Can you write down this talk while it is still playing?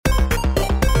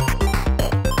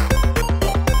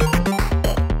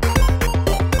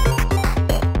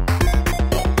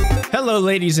Hello,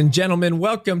 ladies and gentlemen.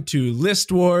 Welcome to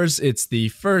List Wars. It's the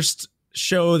first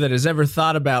show that has ever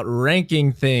thought about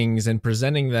ranking things and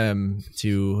presenting them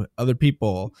to other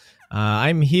people.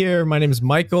 I'm here. My name is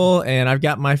Michael, and I've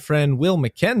got my friend Will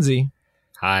McKenzie.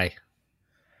 Hi.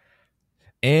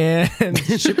 And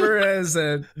Chipper as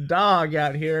a dog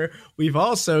out here. We've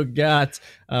also got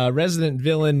resident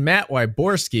villain Matt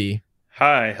Wyborski.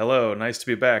 Hi, hello, nice to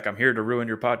be back. I'm here to ruin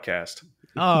your podcast.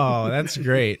 Oh, that's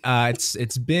great.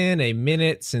 It's been a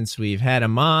minute since we've had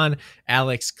him on.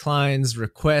 Alex Klein's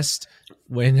request,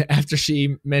 after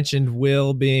she mentioned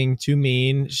Will being too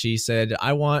mean, she said,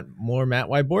 I want more Matt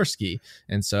Wyborski.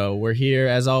 And so we're here,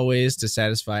 as always, to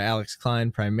satisfy Alex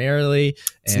Klein primarily.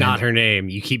 It's not her name.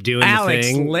 You keep doing Alex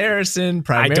the thing. Larison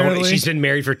primarily. She's been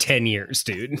married for 10 years,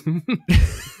 dude.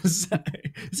 Is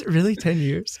it really 10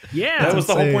 years? Yeah. That was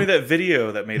the whole point of that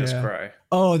video that made us cry.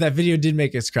 Oh, that video did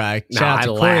make us cry. No, Shout out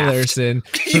to Corey Larson.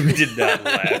 You did not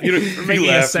laugh. For making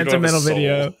a sentimental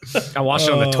video. I watched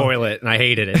it on the toilet and I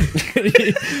hated it.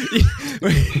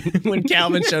 When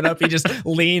Calvin showed up, he just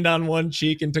leaned on one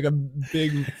cheek and took a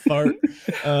big fart.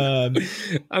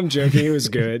 I'm joking. It was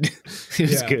good. It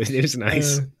was good. It was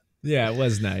nice. Yeah, it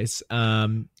was nice.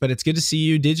 But it's good to see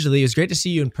you digitally. It was great to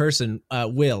see you in person.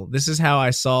 Will, this is how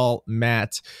I saw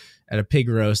Matt at a pig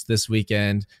roast this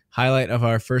weekend. Highlight of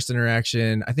our first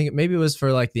interaction. I think maybe it was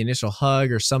for like the initial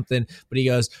hug or something, but he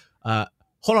goes,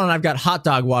 hold on, I've got hot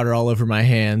dog water all over my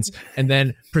hands, and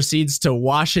then proceeds to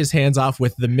wash his hands off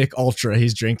with the Mick Ultra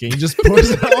he's drinking. He just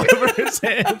pours it all over his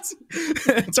hands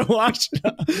to wash it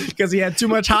off because he had too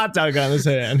much hot dog on his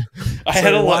hand. I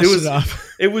had a lot.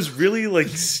 It was really like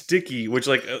sticky, which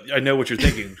like I know what you're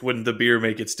thinking. Wouldn't the beer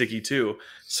make it sticky too?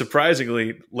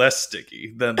 Surprisingly, less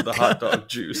sticky than the hot dog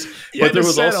juice. But there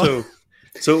was also.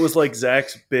 So it was like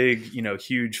Zach's big,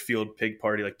 huge field pig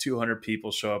party, like 200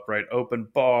 people show up, right? Open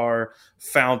bar,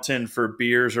 fountain for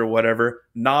beers or whatever.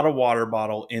 Not a water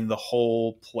bottle in the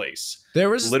whole place. There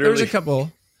was a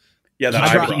couple.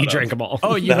 Yeah, you drank them all.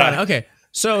 Oh, you brought it. Okay.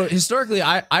 So historically,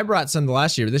 I brought some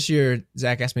last year. This year,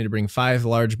 Zach asked me to bring 5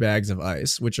 large bags of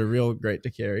ice, which are real great to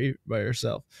carry by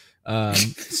yourself.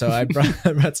 So I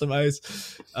brought some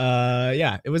ice.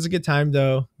 Yeah, it was a good time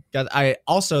though.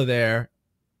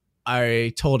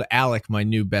 I told Alec my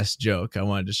new best joke. I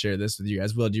wanted to share this with you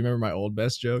guys. Will, do you remember my old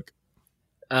best joke?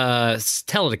 Tell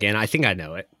it again. I think I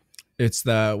know it. It's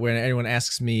when anyone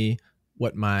asks me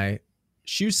what my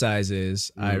shoe size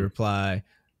is, I reply,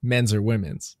 men's or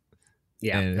women's.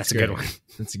 Yeah, and that's a good one.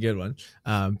 It's a good one.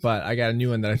 But I got a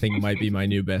new one that I think might be my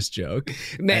new best joke.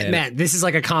 Matt, this is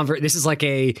like this is like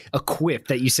a quip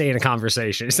that you say in a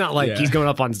conversation. It's not like he's going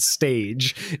up on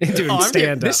stage and doing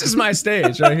stand-up. This is my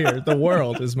stage right here. The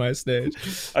world is my stage.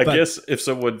 I guess if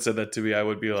someone said that to me, I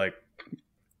would be like,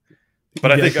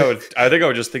 but I think I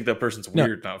would just think that person's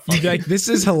weird, not funny. You'd be like, this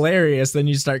is hilarious. Then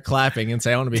you start clapping and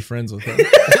say, I want to be friends with him.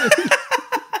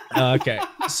 Okay,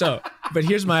 but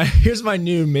here's my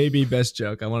new maybe best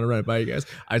joke. I want to run it by you guys.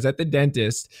 I was at the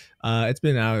dentist. It's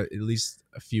been out at least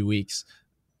a few weeks,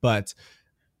 but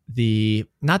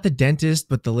not the dentist,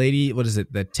 but the lady. What is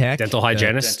it? The tech, dental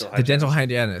hygienist. The dental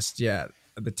hygienist. Yeah,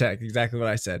 the tech. Exactly what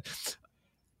I said.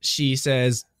 She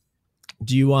says,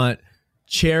 "Do you want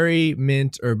cherry,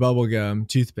 mint, or bubblegum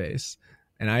toothpaste?"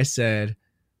 And I said,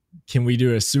 "Can we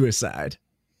do a suicide?"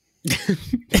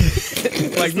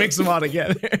 Like mix them all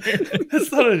together.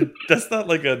 That's not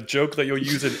like a joke that you'll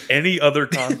use in any other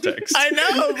context. I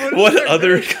know. What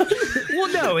other?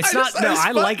 Well, no, it's not. No,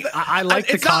 I like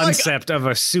the concept of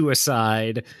a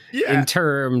suicide in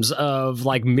terms of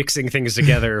like mixing things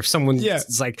together. If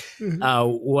someone's like,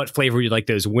 "What flavor would you like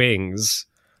those wings?"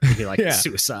 You'd be like,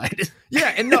 suicide.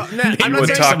 Yeah, and no, I'm not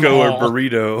taco or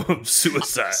burrito,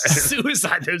 suicide.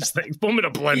 Suicide, those things. Boom in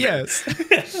a blender.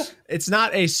 Yes. It's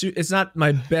not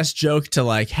my best joke to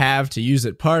like have to use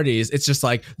at parties. It's just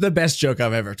like the best joke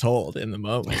I've ever told in the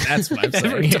moment. That's what I'm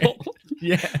saying.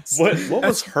 Yes. What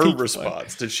was her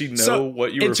response? Did she know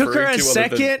what you were referring to? It took her a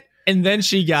second. And then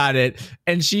she got it,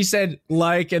 and she said,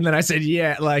 and then I said,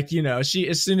 she,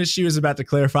 as soon as she was about to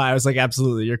clarify, I was like,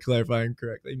 absolutely, you're clarifying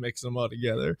correctly, mix them all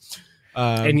together.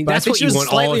 And that's what you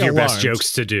want all of your best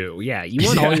jokes to do. Yeah, you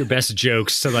want all your best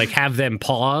jokes to like have them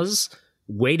pause,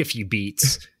 wait a few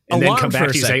beats, and then come back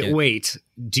to you and say, wait,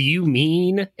 do you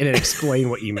mean? And then explain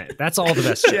what you meant. That's all the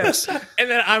best jokes. And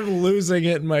then I'm losing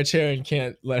it in my chair and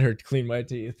can't let her clean my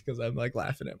teeth because I'm like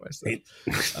laughing at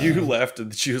myself. You laughed,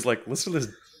 and she was like, listen to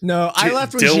this. No, I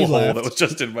laughed when she laughed. That was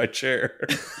just in my chair.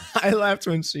 I laughed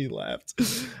when she laughed.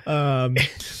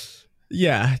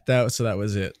 Yeah, that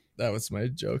was it. That was my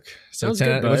joke. So that was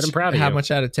good, bud. I'm proud of you. How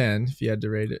much out of 10 if you had to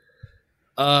rate it?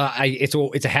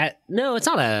 It's a had. No, it's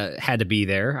not a had to be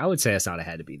there. I would say it's not a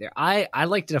had to be there. I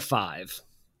liked it a 5.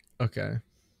 Okay.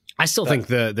 I still think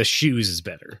the shoes is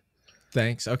better.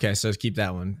 Thanks. Okay, so keep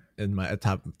that one in my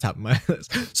top of my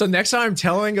list. So next time I'm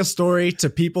telling a story to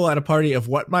people at a party of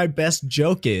what my best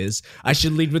joke is, I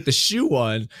should lead with the shoe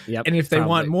one. Yep, and if they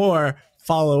want more,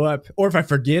 follow up. Or if I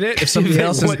forget it, if somebody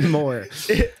else wants more,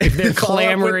 if they're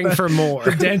clamoring for more,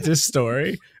 the dentist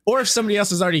story. Or if somebody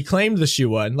else has already claimed the shoe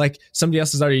one, like somebody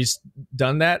else has already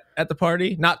done that at the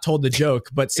party, not told the joke,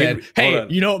 but said, hey,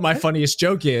 you know what my funniest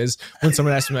joke is? When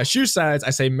someone asks me my shoe size, I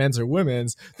say men's or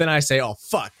women's. Then I say, oh,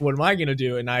 fuck, what am I going to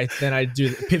do? And I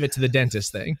do pivot to the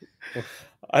dentist thing.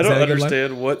 I don't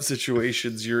understand what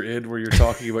situations you're in where you're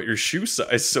talking about your shoe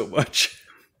size so much.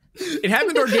 It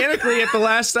happened organically at the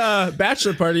last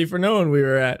bachelor party for no one we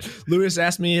were at. Lewis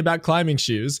asked me about climbing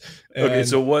shoes. Okay,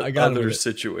 so what other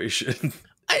situation?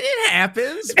 It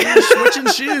happens. We're switching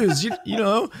shoes. You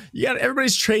know,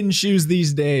 everybody's trading shoes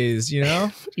these days. You know,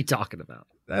 what are you talking about?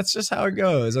 That's just how it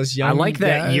goes. Us young I like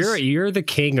that guys. You're the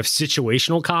king of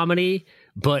situational comedy,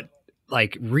 but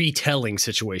like retelling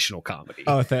situational comedy.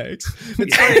 Oh, thanks.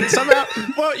 It's funny. Somehow,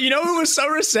 well, you know who was so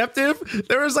receptive?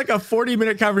 There was like a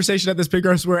 40-minute conversation at this pig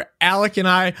roast where Alec and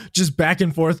I just back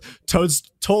and forth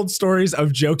told stories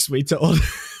of jokes we told.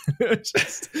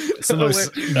 It's the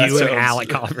most you and Alec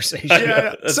conversation.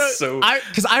 Yeah,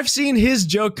 because I've seen his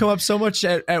joke come up so much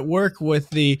at work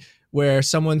with where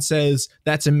someone says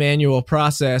that's a manual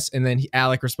process, and then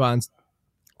Alec responds,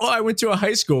 oh, I went to a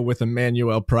high school with a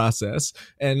manual process.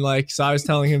 And so I was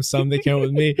telling him some that came up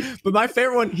with me. But my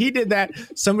favorite one, he did that.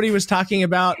 Somebody was talking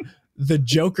about the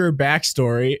Joker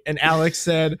backstory, and Alex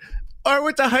said, oh, I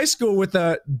went to high school with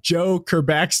a Joker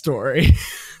backstory.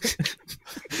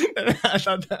 And I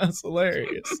thought that was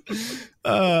hilarious.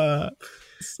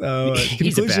 So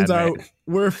conclusions are,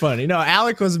 we're funny. No,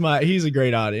 Alec he's a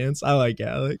great audience. I like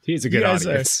Alec. He's a good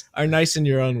audience. Are nice in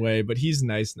your own way, but he's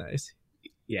nice.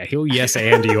 Yeah, he'll yes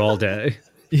and you all day.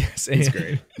 Yes, it's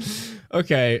great.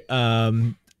 Okay,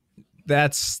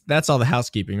 that's all the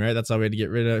housekeeping, right? That's all we had to get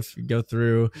rid of. Go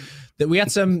through that. We got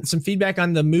some feedback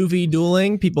on the movie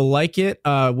Dueling. People like it.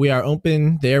 We are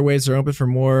open. The airwaves are open for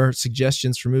more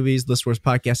suggestions for movies.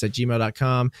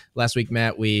 listwarspodcast@gmail.com. Last week,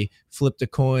 Matt, we flipped a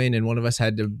coin, and one of us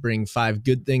had to bring 5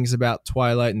 good things about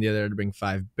Twilight, and the other had to bring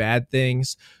 5 bad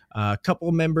things. A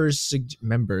couple members of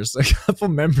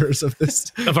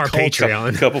this of our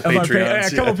Patreon, a couple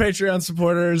Patreon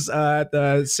supporters at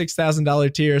the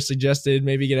 $6,000 tier suggested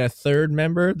maybe get a third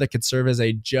member that could serve as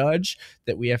a judge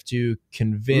that we have to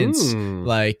convince,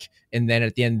 and then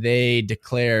at the end they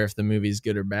declare if the movie's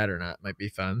good or bad or not. Might be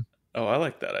fun. Oh, I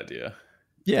like that idea.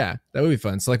 Yeah, that would be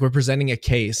fun. So we're presenting a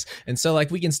case, and so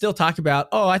we can still talk about,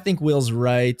 oh, I think Will's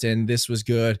right and this was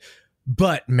good,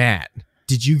 but Matt,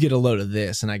 did you get a load of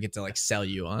this? And I get to sell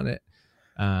you on it.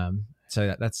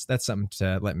 So that's something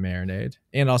to let marinate,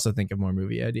 and also think of more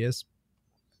movie ideas.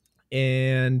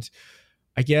 And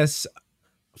I guess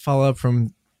follow up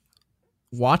from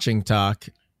watching talk.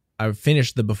 I've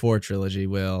finished the Before trilogy,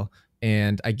 Will,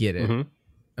 and I get it. Mm-hmm.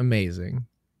 Amazing.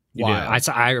 Wow.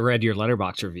 I read your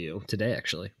Letterboxd review today,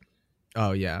 actually.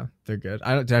 Oh yeah, they're good.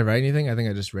 Did I write anything? I think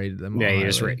I just rated them. Yeah, you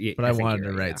just rated. But I wanted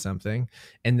to write something,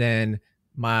 and then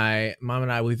my mom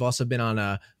and I, we've also been on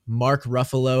a Mark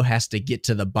Ruffalo has to get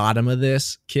to the bottom of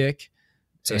this kick.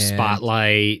 So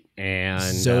Spotlight and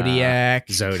Zodiac,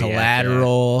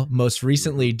 Collateral, most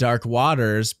recently Dark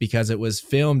Waters, because it was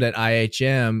filmed at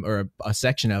IHM, or a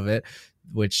section of it,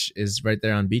 which is right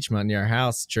there on Beachmont near our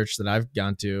house, church that I've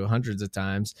gone to hundreds of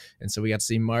times. And so we got to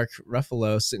see Mark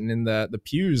Ruffalo sitting in the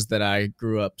pews that I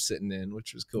grew up sitting in,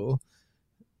 which was cool.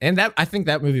 And I think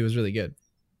that movie was really good.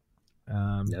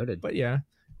 Noted. But yeah,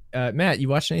 Matt, you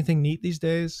watching anything neat these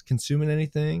days? Consuming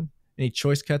anything? Any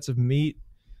choice cuts of meat?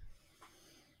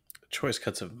 Choice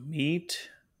cuts of meat?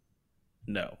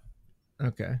 No.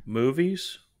 Okay.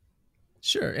 Movies?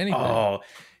 Sure. Anything. Oh,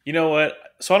 you know what?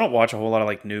 So I don't watch a whole lot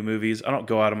of new movies. I don't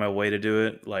go out of my way to do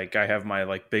it. I have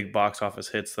my big box office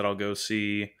hits that I'll go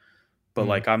see, but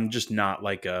I'm just not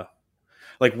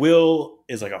Will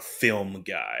is a film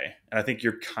guy, and I think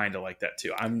you're kind of like that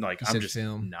too. I'm just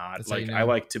film. Not That's I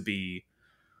like to be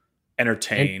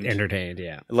entertained. Entertained,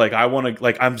 yeah. I want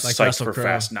to I'm psyched Russell for Crowe.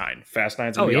 Fast 9. Fast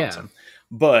 9's gonna be awesome,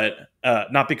 but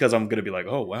not because I'm gonna be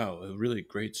oh wow, a really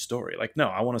great story. No,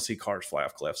 I want to see cars fly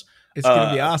off cliffs. It's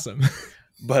gonna be awesome.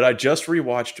 But I just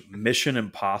rewatched Mission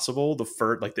Impossible, the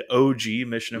first, the OG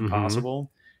Mission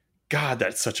Impossible. God,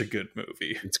 that's such a good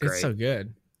movie. It's great. It's so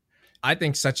good. I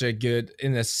think such a good,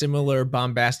 in a similar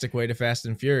bombastic way to Fast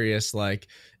and Furious,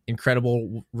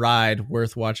 incredible ride,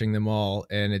 worth watching them all,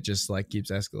 and it just keeps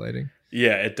escalating.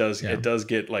 Yeah, it does. Yeah. It does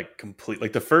get like complete.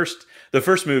 Like the first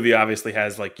movie obviously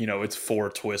has like, you know, it's 4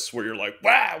 twists where you're like,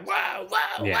 wow,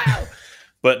 wow.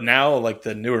 But now like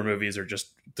the newer movies are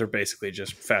they're basically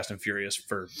just Fast and Furious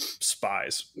for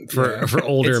spies for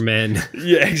older men.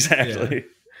 Yeah, exactly.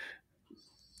 Yeah.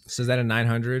 So is that a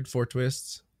 900 4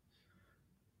 twists?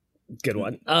 Good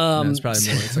one. No, it's probably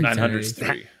more. It's like 900's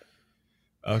 3.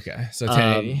 Okay, so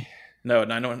 1080. No,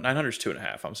 900's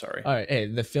 2.5. I'm sorry. All right, hey,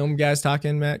 the film guy's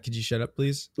talking. Matt, could you shut up,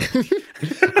 please?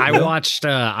 I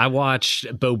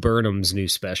watched Bo Burnham's new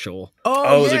special.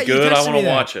 Oh, is it good? I want to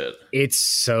watch it. It's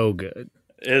so good.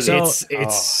 It's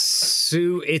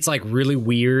like really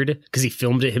weird because he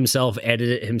filmed it himself,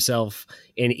 edited it himself,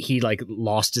 and he like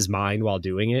lost his mind while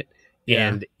doing it. Yeah.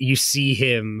 And you see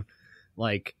him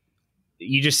like,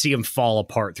 you just see him fall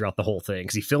apart throughout the whole thing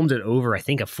because he filmed it over, I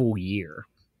think, a full year.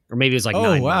 Or maybe it was like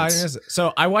 9 months.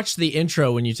 So I watched the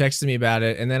intro when you texted me about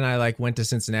it, and then I like went to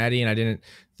Cincinnati, and I didn't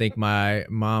think my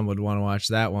mom would want to watch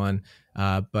that one.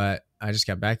 But I just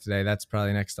got back today. That's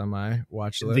probably next on my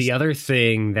watch list. The other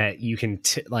thing that you can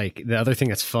the other thing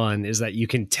that's fun is that you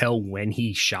can tell when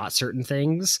he shot certain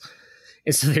things.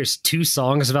 And so there's 2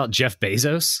 songs about Jeff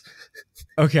Bezos.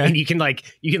 Okay. And you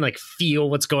can feel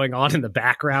what's going on in the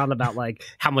background about like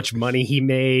how much money he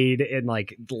made and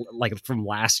like from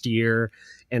last year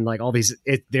and like all these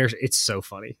it's so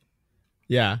funny.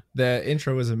 Yeah, the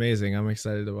intro was amazing. I'm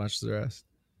excited to watch the rest.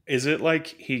 Is it like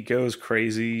he goes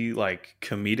crazy like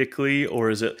comedically,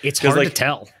 or is it? It's hard to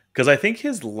tell because I think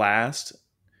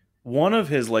one of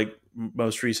his like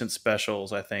most recent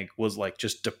specials I think was like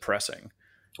just depressing.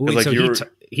 Ooh, like so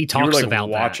he talks like about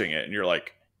watching that. it and you're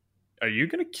like, are you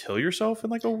gonna kill yourself in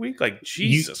like a week? Like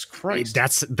Jesus Christ.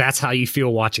 That's how you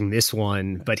feel watching this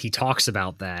one. But he talks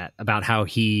about that, about how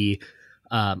he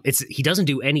doesn't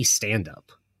do any stand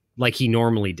up like he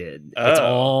normally did.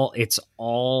 Oh. It's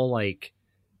all like,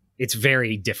 it's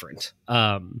very different.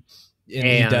 And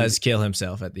he does kill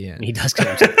himself at the end. He does kill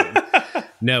himself.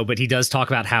 No, but he does talk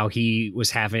about how he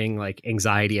was having like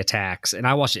anxiety attacks. And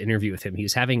I watched an interview with him. He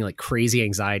was having like crazy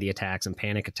anxiety attacks and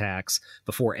panic attacks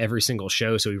before every single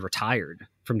show. So he retired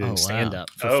from doing stand up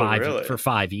for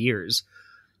 5 years.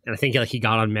 And I think like he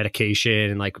got on medication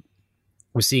and like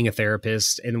was seeing a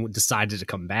therapist and decided to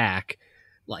come back.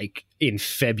 Like in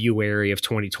February of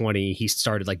 2020, he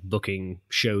started like booking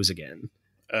shows again.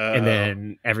 And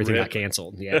then everything got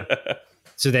canceled. Yeah.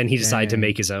 So then he decided to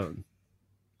make his own.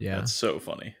 Yeah, that's so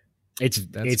funny. It's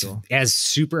cool. As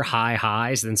super high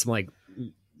highs, then some like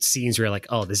scenes where you're like,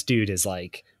 oh, this dude is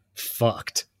like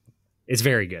fucked. It's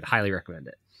very good. Highly recommend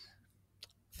it.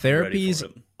 Therapy's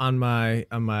on my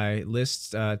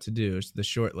list to do. It's the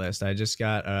short list. I just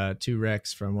got 2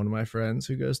 recs from one of my friends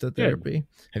who goes to therapy. Good.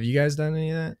 Have you guys done any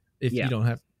of that? If you don't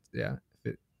have,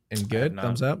 good,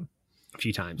 thumbs up. A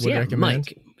few times.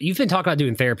 Mike, you've been talking about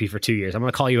doing therapy for 2 years. I'm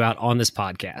going to call you out on this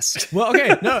podcast. Well,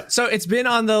 okay. No, so it's been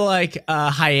on the like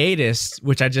hiatus,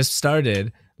 which I just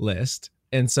started list.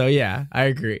 And so, yeah, I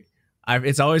agree.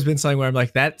 It's always been something where I'm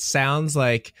like, that sounds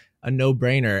like a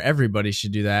no-brainer. Everybody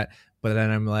should do that. But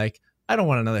then I'm like, I don't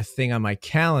want another thing on my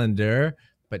calendar.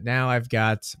 But now I've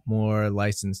got more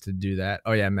license to do that.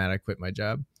 Oh, yeah, Matt, I quit my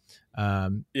job.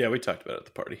 Yeah, we talked about it at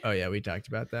the party. Oh, yeah, we talked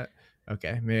about that.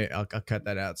 Okay, maybe I'll cut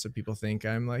that out so people think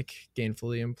I'm like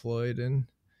gainfully employed and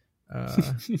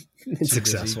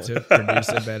successful to produce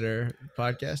a better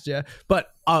podcast. Yeah,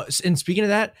 but and speaking of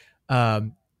that,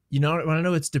 you know, want to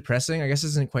know what's depressing? I guess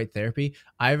this isn't quite therapy.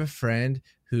 I have a friend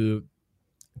who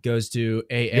goes to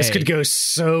AA. This could go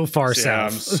so far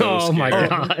south. So oh my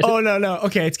god. Oh no.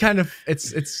 Okay, it's kind of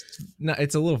it's not,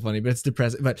 it's a little funny, but it's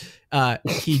depressing. But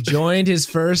he joined his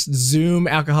first Zoom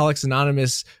Alcoholics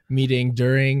Anonymous meeting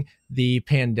during the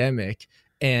pandemic,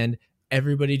 and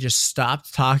everybody just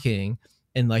stopped talking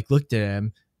and like looked at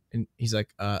him, and he's like,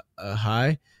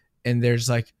 hi, and there's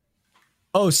like,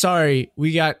 oh, sorry,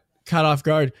 we got caught off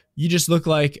guard. You just look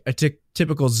like a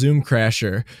typical Zoom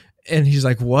crasher. And he's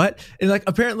like, what? And like,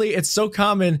 apparently it's so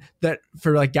common that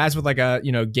for like guys with like a,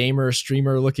 you know, gamer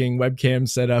streamer looking webcam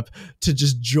setup to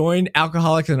just join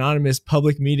Alcoholics Anonymous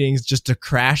public meetings just to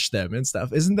crash them and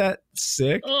stuff. Isn't that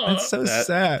sick? That's so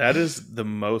sad. That is the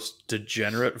most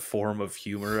degenerate form of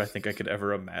humor I think I could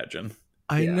ever imagine.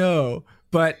 I know.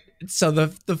 But so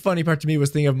the funny part to me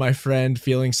was thinking of my friend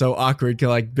feeling so awkward,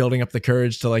 like building up the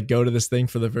courage to like go to this thing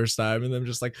for the first time, and then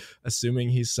just like assuming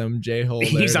he's some J-hole.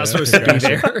 He's not supposed to be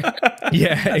there.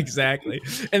 Yeah, exactly.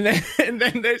 And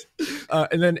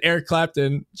then Eric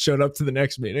Clapton showed up to the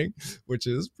next meeting, which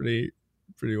is pretty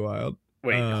wild.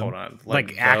 Wait, hold on.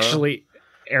 Actually,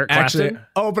 Eric Clapton.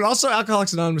 But also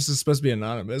Alcoholics Anonymous is supposed to be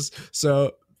anonymous,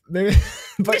 so maybe.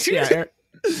 But yeah,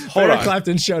 Eric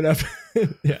Clapton showed up.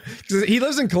 Yeah, because he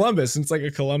lives in Columbus, and it's like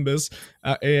a Columbus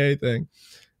AA thing.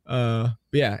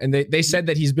 Yeah, and they said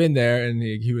that he's been there, and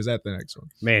he was at the next one.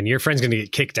 Man, your friend's gonna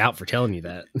get kicked out for telling you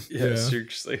that. Yeah,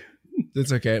 seriously.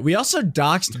 That's okay. We also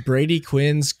doxed Brady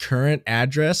Quinn's current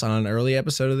address on an early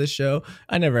episode of this show.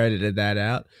 I never edited that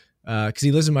out because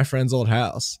he lives in my friend's old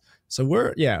house. So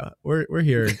we're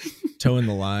here towing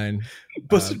the line.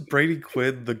 Wasn't Brady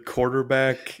Quinn the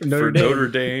quarterback for Notre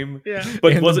Dame? Yeah,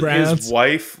 but and wasn't his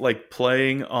wife like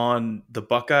playing on the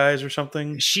Buckeyes or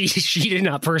something? She did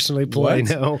not personally play.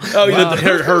 What? No. Oh, wow.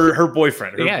 her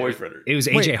boyfriend. Her boyfriend. It was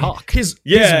AJ Hawk. His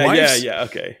wife's,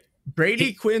 Okay.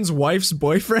 Brady Quinn's wife's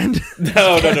boyfriend?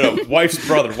 No. Wife's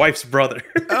brother.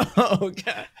 Oh,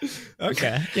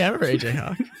 okay. Yeah, I remember AJ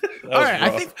Hawk. All right,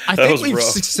 I think we've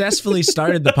successfully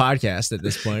started the podcast at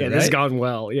this point. Yeah, this has gone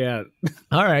well. Yeah.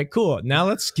 All right, cool. Now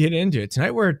let's get into it.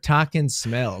 Tonight we're talking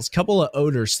smells. Couple of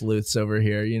odor sleuths over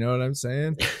here. You know what I'm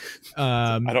saying?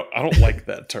 I don't like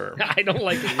that term. I don't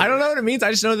like it. I don't know what it means.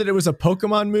 I just know that it was a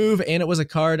Pokemon move and it was a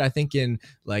card. I think in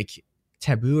like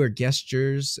Taboo or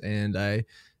Gestures, and I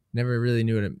never really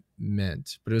knew what it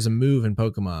meant, but it was a move in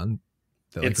Pokemon.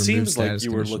 That, like, it seems like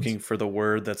you were looking for the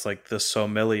word that's like the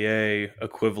sommelier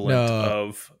equivalent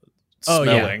of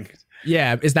smelling.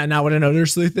 Yeah, is that not what an odor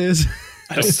sleuth is?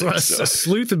 A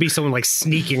sleuth would be someone like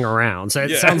sneaking around. So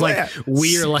it sounds like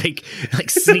we're like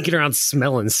sneaking around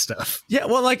smelling stuff. Yeah,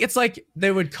 well, like it's like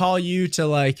they would call you to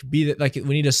like be like we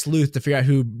need a sleuth to figure out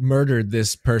who murdered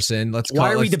this person.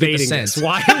 Why are we debating this?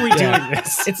 Why are we doing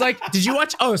this? It's like, did you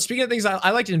watch? Oh, speaking of things,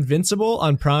 I liked Invincible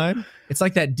on Prime. It's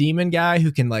like that demon guy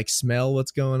who can like smell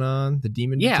what's going on. The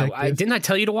demon. Yeah, didn't I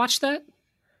tell you to watch that?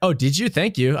 Oh, did you?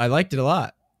 Thank you. I liked it a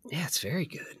lot. Yeah, it's very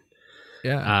good.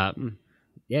 Yeah.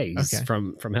 Yeah, he's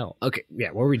from hell. Okay,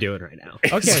 yeah, what are we doing right now?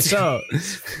 Okay, so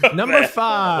number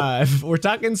 5, we're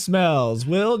talking smells.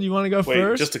 Will, do you want to go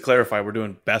first? Just to clarify, we're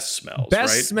doing best smells,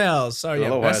 best right? smells. Sorry,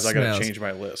 otherwise I got to change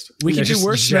my list. We can do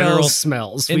worst general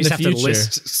smells in we just have to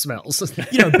list smells.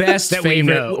 Best that favorite. we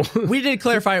know. We did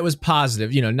clarify it was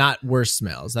positive, not worst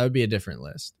smells. That would be a different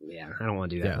list. Yeah, I don't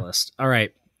want to do that list. All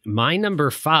right, my number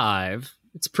 5.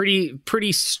 It's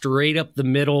pretty straight up the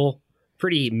middle,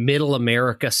 pretty middle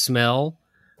America smell.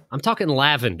 I'm talking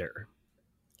lavender.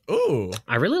 Ooh.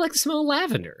 I really like the smell of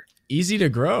lavender. Easy to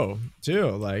grow, too.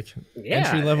 Like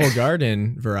entry-level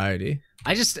garden variety.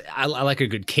 I like a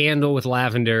good candle with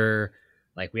lavender.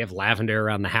 Like we have lavender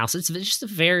around the house. It's just a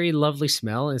very lovely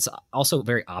smell. And it's also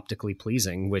very optically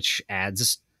pleasing, which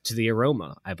adds to the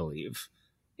aroma, I believe.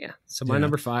 Yeah. So my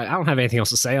number 5, I don't have anything else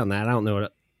to say on that. I don't know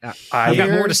what... I've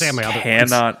got more to say on my other ones.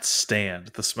 Cannot stand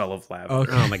the smell of lavender.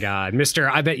 Okay. Oh my god, Mister!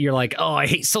 I bet you're like, I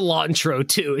hate cilantro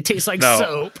too. It tastes like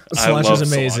soap. Cilantro's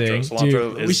amazing.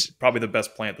 Cilantro is probably the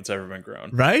best plant that's ever been grown.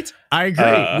 Right? I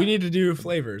agree. We need to do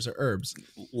flavors or herbs.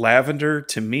 Lavender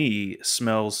to me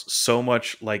smells so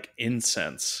much like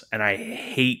incense, and I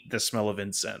hate the smell of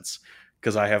incense.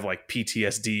 Because I have like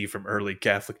PTSD from early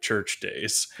Catholic Church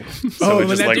days, so it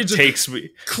just like takes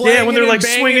me. Yeah, when they're like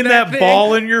swinging that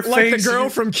ball in your face, like the girl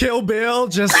from Kill Bill,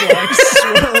 just like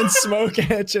swirling smoke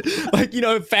at you, like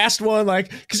fast one,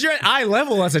 like because you're at eye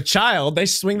level as a child, they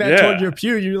swing that toward your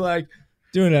pew, you're like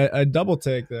doing a double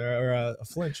take there or a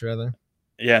flinch rather.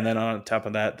 Yeah, and then on top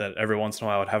of that every once in a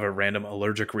while I would have a random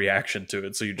allergic reaction to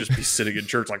it, so you'd just be sitting in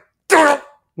church like.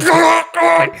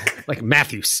 like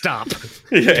Matthew, stop.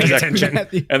 Yeah, exactly.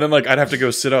 Attention. And then like I'd have to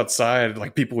go sit outside.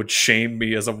 Like people would shame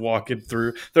me as I'm walking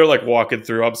through. They're like walking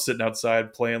through. I'm sitting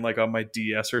outside playing like on my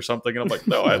DS or something, and I'm like,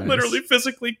 no, I literally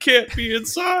physically can't be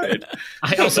inside.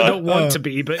 I also don't want to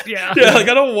be, but yeah, like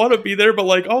I don't want to be there, but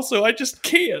like also I just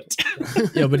can't.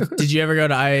 Yeah, but did you ever go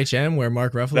to IHM where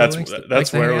Mark Ruffalo?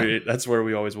 That's where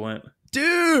we always went.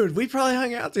 Dude, we probably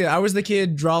hung out together. I was the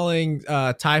kid drawing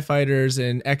TIE fighters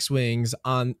and X-Wings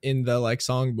in the like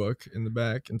songbook in the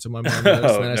back, and so my mom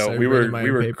noticed. We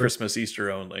were Christmas, Easter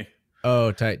only.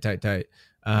 Oh, tight.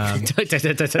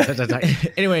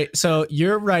 Anyway, so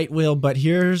you're right, Will, but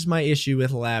here's my issue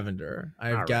with lavender.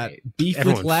 I've got beef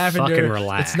with lavender.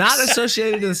 It's not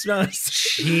associated to the smell.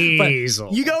 Jeez.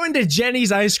 But you go into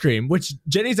Jenny's ice cream, which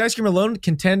Jenny's ice cream alone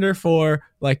contender for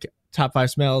like top 5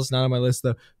 smells, not on my list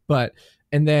though. But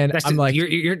and then I'm like,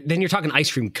 you're talking ice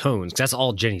cream cones. That's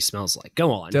all Jenny smells like.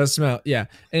 Go on. Does smell, yeah.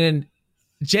 And then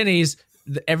Jenny's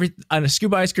on a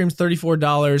scuba ice cream's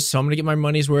 $34, so I'm gonna get my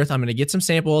money's worth. I'm gonna get some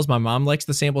samples. My mom likes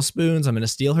the sample spoons. I'm gonna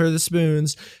steal her the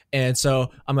spoons. And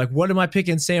so I'm like, what am I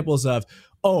picking samples of?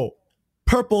 Oh,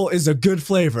 purple is a good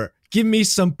flavor. Give me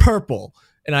some purple.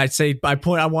 And I'd say I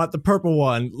want the purple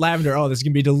one. Lavender. Oh, this is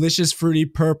gonna be delicious, fruity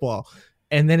purple.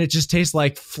 And then it just tastes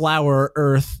like flower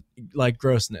earth like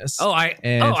grossness.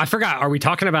 I forgot. Are we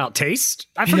talking about taste?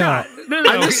 I forgot. No.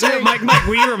 Mike,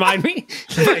 will you remind me?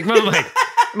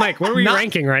 Mike, what are we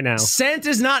ranking right now? Scent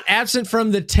is not absent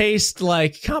from the taste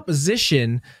like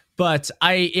composition, but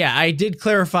I did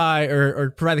clarify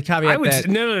or provide the caveat that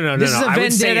no. This is a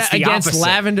vendetta against opposite.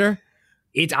 lavender.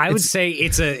 I would say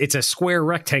it's a square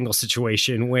rectangle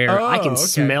situation where I can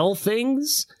smell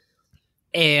things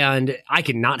and I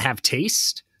can not have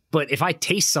taste. But if I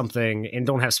taste something and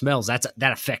don't have smells, that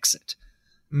affects it.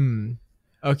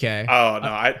 Okay. Oh no!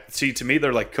 I see. To me,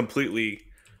 they're like completely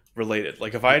related.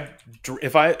 Like if I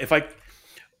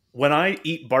when I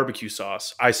eat barbecue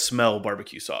sauce, I smell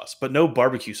barbecue sauce, but no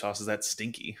barbecue sauce is that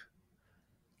stinky.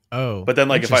 Oh, but then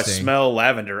like if I smell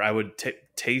lavender, I would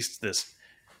taste this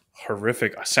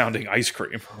horrific sounding ice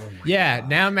cream. Yeah.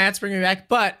 Now Matt's bringing me back,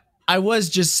 but I was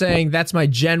just saying that's my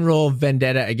general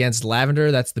vendetta against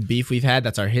lavender. That's the beef we've had.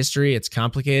 That's our history. It's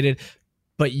complicated,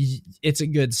 but it's a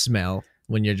good smell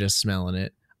when you're just smelling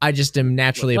it. I just am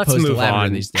naturally opposed to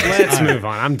lavender these days. Let's move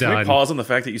on. I'm done. Can we pause on the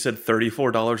fact that you said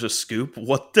 $34 a scoop?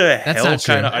 What the hell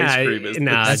kind of ice cream is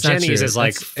this? Jenny's is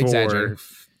like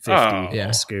 $4.50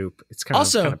 a scoop. It's kind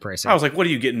of pricey. I was like, what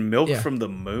are you getting, milk from the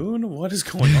moon? What is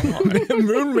going on?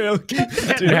 Moon milk. Dude,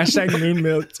 hashtag moon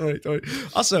milk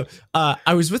 2020. Also,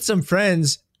 I was with some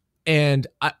friends and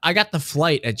I got the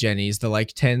flight at Jenny's, the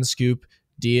like 10 scoop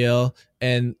deal.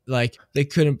 And like they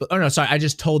couldn't. Oh no, sorry. I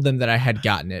just told them that I had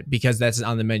gotten it because that's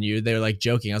on the menu. They were like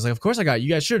joking. I was like, of course I got it. You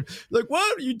guys should. Like,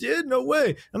 what? You did? No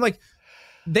way. I'm like,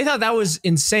 they thought that was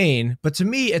insane. But to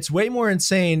me, it's way more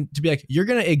insane to be like, you're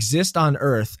going to exist on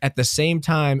Earth at the same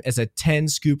time as a 10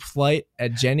 scoop flight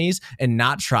at Jenny's and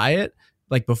not try it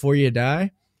like before you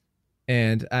die.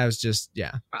 And I was just,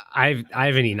 I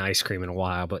haven't eaten ice cream in a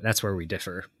while, but that's where we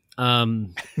differ.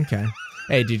 Okay.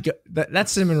 Hey, dude, that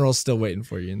cinnamon roll's still waiting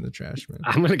for you in the trash, man.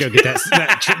 I'm gonna go get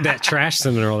that trash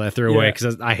cinnamon roll that I threw away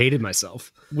because I hated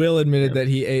myself. Will admitted that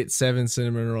he ate 7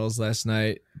 cinnamon rolls last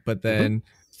night, but then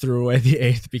threw away the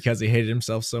 8th because he hated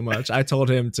himself so much. I told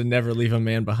him to never leave a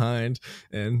man behind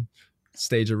and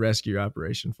stage a rescue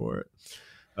operation for it.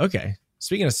 Okay.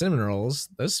 Speaking of cinnamon rolls,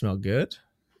 those smell good.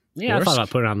 Yeah, I thought I'd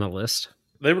put it on the list.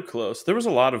 They were close. There was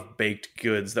a lot of baked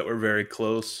goods that were very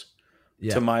close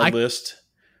to my list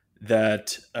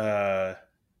that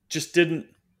just didn't.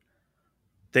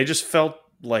 They just felt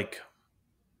like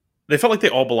they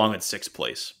all belong in 6th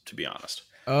place, to be honest.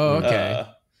 Oh, okay.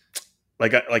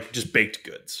 Like just baked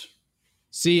goods.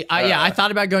 See, I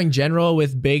thought about going general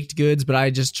with baked goods, but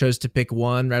I just chose to pick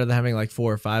one rather than having like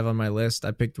 4 or 5 on my list. I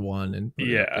picked one and put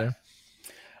it up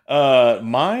there.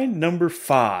 My number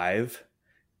 5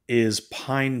 is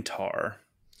pine tar.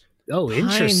 Oh,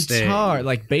 interesting. Pine tar,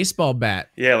 like baseball bat.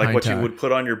 Yeah, like what tar. you would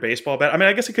put on your baseball bat. I mean,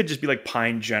 I guess it could just be like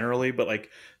pine generally, but like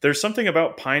there's something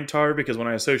about pine tar because when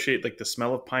I associate like the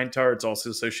smell of pine tar, it's also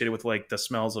associated with like the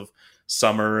smells of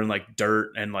summer and like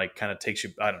dirt and like kind of takes you,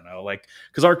 I don't know, like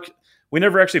because we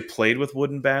never actually played with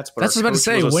wooden bats, but that's our what I was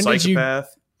about to say. was a When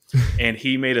psychopath, and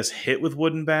he made us hit with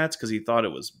wooden bats because he thought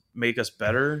it was make us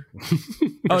better.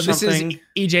 This is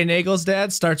EJ Nagel's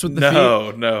dad. Starts with the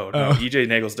feet? No. EJ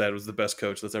Nagel's dad was the best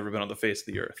coach that's ever been on the face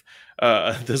of the earth.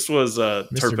 This was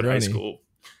Turpin High School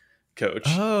coach.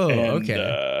 Oh,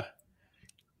 okay.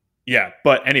 Yeah,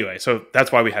 but anyway, so that's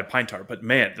why we had pine tar. But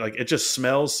man, like it just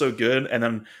smells so good. And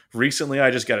then recently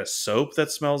I just got a soap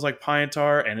that smells like pine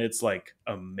tar, and it's like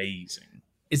amazing.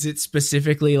 Is it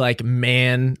specifically like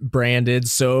man branded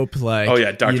soap? Like, oh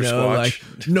yeah, Dr. Squatch.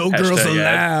 Like, no girls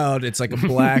allowed. It's like a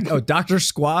black. Oh, Dr.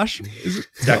 Squash.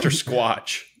 Dr.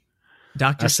 Squatch.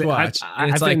 Dr. Squatch.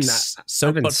 It's like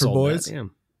soap, but for boys. That,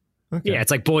 okay. Yeah,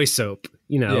 it's like boy soap.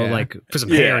 Like put some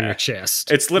hair on your chest.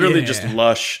 It's literally just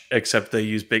Lush, except they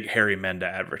use big hairy men to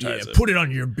advertise it. Put it on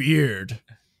your beard.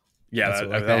 Yeah,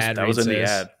 that was in the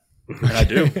ad. And I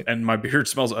do. And my beard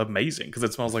smells amazing because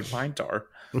it smells like pine tar.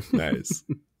 Nice.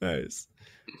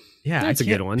 Yeah, that's a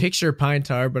good one. Picture pine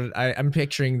tar, but I'm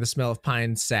picturing the smell of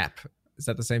pine sap. Is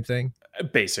that the same thing?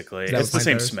 Basically, it's the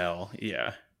same smell.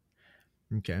 Yeah.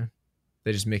 Okay.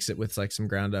 They just mix it with like some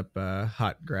ground up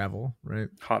hot gravel, right?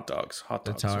 Hot dogs. Hot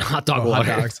dog water. Hot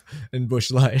dogs and Busch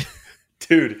Light.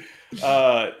 Dude.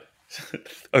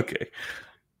 Okay.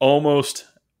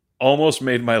 Almost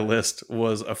made my list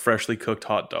was a freshly cooked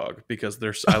hot dog because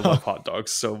I love hot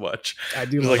dogs so much. I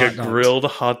do love like a grilled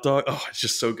hot dog. Oh, it's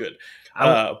just so good.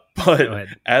 But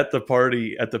at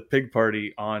the pig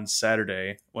party on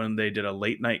Saturday when they did a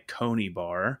late night Coney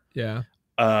bar,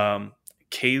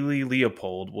 Kaylee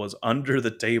Leopold was under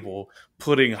the table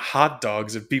putting hot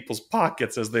dogs in people's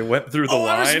pockets as they went through the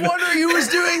line. I was wondering who was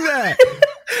doing that.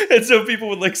 And so people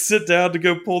would like sit down to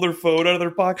go pull their phone out of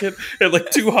their pocket, and like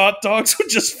 2 hot dogs would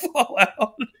just fall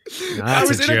out. I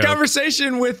was in a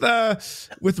conversation with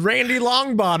Randy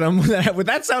Longbottom.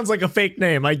 That sounds like a fake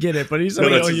name. I get it, but he's a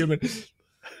real human.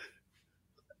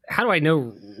 How do I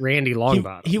know Randy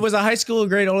Longbottom? He was a high school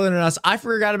grade older than us. I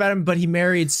forgot about him, but he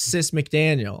married Sis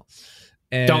McDaniel.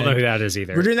 And don't know who that is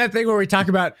either. We're doing that thing where we talk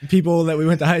about people that we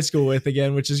went to high school with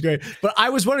again, which is great. But I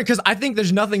was wondering, because I think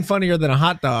there's nothing funnier than a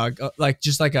hot dog, like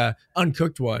a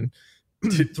uncooked one.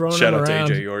 Throwing Shout them out around.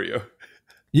 to AJ Yorio.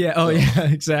 Yeah. Oh, yeah.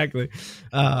 Exactly.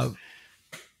 But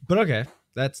okay,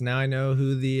 now I know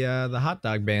who the hot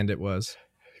dog bandit was.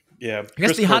 Yeah, I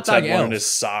guess the hot dog had one in his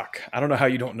sock. I don't know how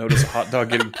you don't notice a hot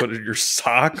dog getting put in your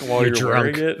sock while you're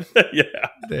wearing it. Yeah,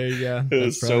 there you go. It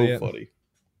was so funny.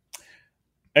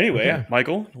 Anyway, okay.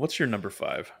 Michael, what's your number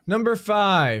 5? Number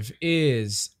 5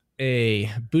 is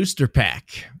a booster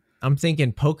pack. I'm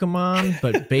thinking Pokemon,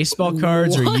 but baseball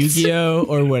cards or Yu-Gi-Oh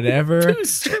or whatever.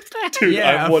 Dude,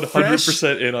 yeah, I'm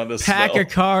 100% in on this pack smell. Of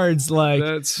cards. Like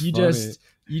that's you funny.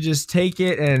 just take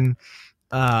it and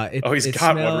he's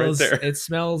got one right there. It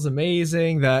smells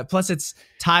amazing. Plus it's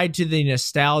tied to the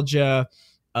nostalgia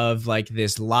of like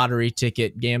this lottery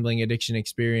ticket gambling addiction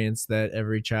experience that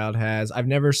every child has. I've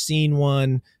never seen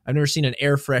an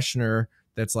air freshener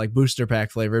that's like booster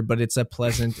pack flavored, but it's a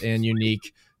pleasant and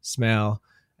unique smell.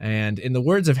 And in the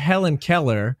words of Helen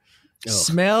Keller,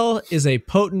 smell is a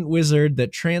potent wizard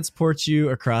that transports you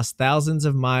across thousands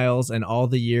of miles and all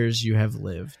the years you have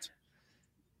lived.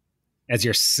 As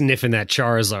you're sniffing that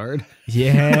Charizard.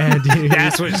 Yeah, dude.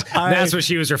 that's what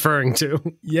she was referring to.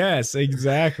 Yes,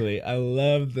 exactly. I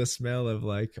love the smell of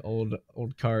like old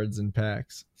cards and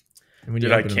packs. And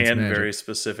when I can very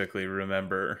specifically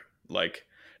remember, like,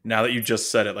 now that you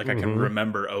just said it, like I can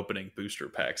remember opening booster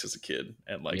packs as a kid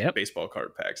and like baseball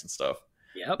card packs and stuff.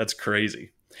 Yep. That's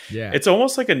crazy. Yeah. It's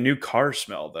almost like a new car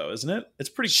smell though, isn't it? It's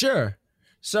pretty sure.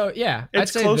 So yeah,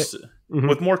 it's close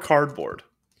with more cardboard.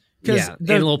 Yeah, and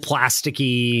a little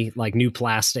plasticky, like new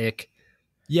plastic.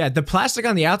 Yeah, the plastic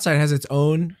on the outside has its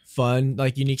own fun,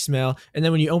 like unique smell. And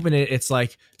then when you open it, it's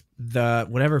like the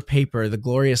whatever paper, the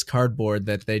glorious cardboard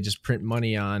that they just print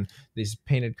money on, these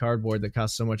painted cardboard that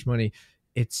costs so much money.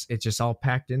 It's just all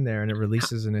packed in there and it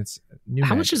releases and it's new.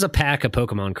 How much does a pack of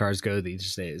Pokemon cards go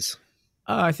these days?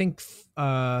 I think $4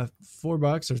 or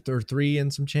 $3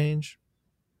 and some change.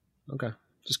 Okay.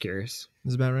 Just curious.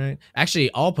 Is about right.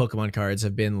 Actually, all Pokemon cards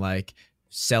have been like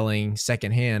selling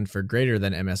secondhand for greater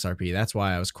than MSRP. That's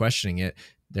why I was questioning it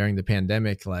during the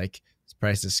pandemic. Like,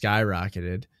 prices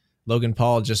skyrocketed. Logan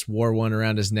Paul just wore one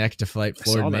around his neck to fight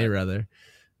Floyd Mayweather.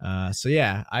 So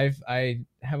yeah, I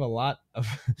have a lot of,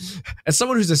 as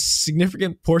someone who's a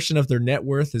significant portion of their net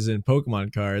worth is in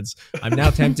Pokemon cards, I'm now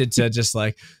tempted to just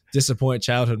like disappoint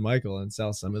childhood Michael and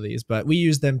sell some of these, but we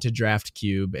use them to draft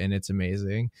Cube and it's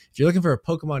amazing. If you're looking for a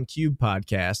Pokemon Cube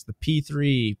podcast, the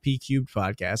P3 P Cubed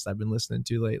podcast I've been listening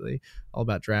to lately, all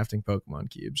about drafting Pokemon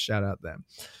cubes. Shout out them.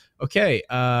 Okay.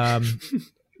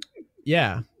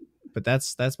 Yeah, but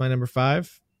that's my number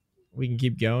 5. We can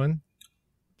keep going.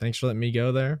 Thanks for letting me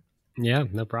go there. Yeah,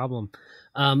 no problem.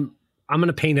 I'm going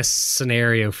to paint a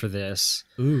scenario for this.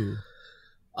 Ooh.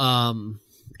 And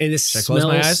this Should smells... I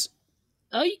close my eyes?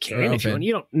 Oh, you can if you want.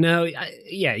 You don't know.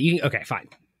 Yeah, you can. Okay, fine.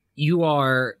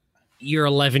 You're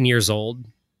 11 years old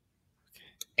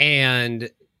and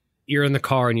you're in the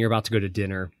car and you're about to go to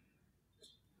dinner.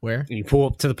 Where? And you pull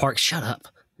up to the park. Shut up.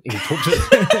 And you pull up to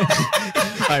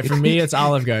All right, for me, it's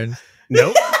Olive Garden.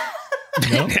 Nope.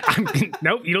 No?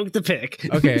 Nope, you don't get to pick.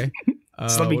 Okay.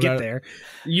 So let me get there.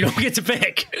 You don't get to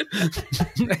pick.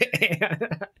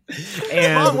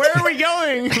 and Mom, where are we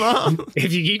going, Mom?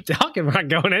 If you keep talking, we're not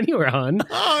going anywhere, hon.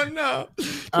 Oh, no.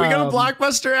 Can we go to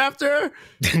Blockbuster after?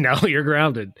 No, you're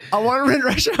grounded. I want to rent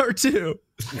Rush Hour 2.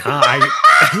 I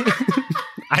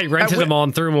rented them all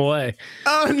and threw them away.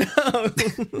 Oh,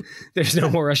 no. There's no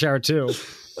more Rush Hour 2.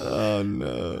 Oh,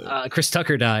 no. Chris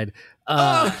Tucker died.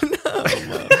 Oh,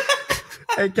 no.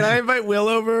 Hey, can I invite Will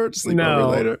over? Just over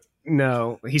later.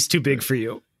 No, he's too big for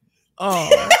you.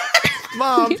 Oh,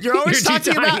 Mom, you're always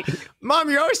talking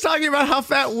about how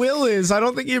fat Will is. I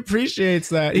don't think he appreciates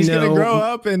that. He's going to grow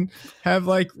up and have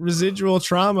like residual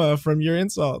trauma from your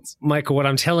insults. Michael, what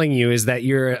I'm telling you is that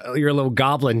you're a little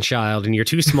goblin child and you're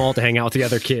too small to hang out with the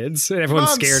other kids. And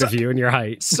everyone's scared of you and your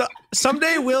height.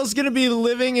 Someday Will's going to be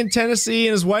living in Tennessee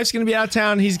and his wife's going to be out of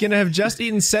town. He's going to have just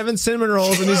eaten 7 cinnamon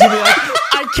rolls and he's going to be like,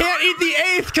 I can't eat the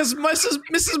 8th because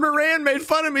Mrs. Moran made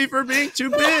fun of me for being too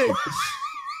big.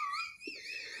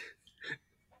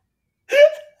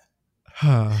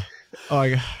 I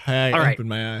opened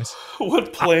my eyes.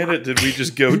 What planet did we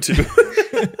just go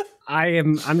to?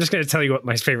 I'm just going to tell you what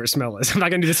my favorite smell is. I'm not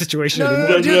going to do the situation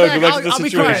anymore. No, go back to the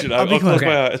situation. I'll close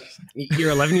my eyes.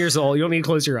 You're 11 years old. You don't need to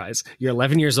close your eyes. You're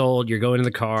 11 years old. You're going in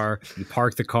the car. You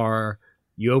park the car.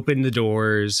 You open the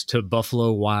doors to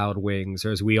Buffalo Wild Wings,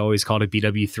 or as we always called it,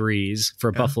 BW3s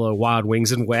for Buffalo Wild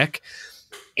Wings and Weck.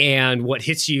 And what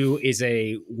hits you is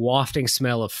a wafting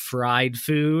smell of fried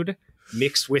food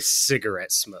mixed with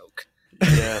cigarette smoke.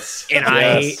 Yes. And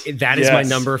that is my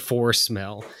number 4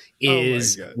 smell,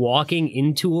 is walking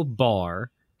into a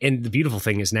bar. And the beautiful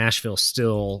thing is Nashville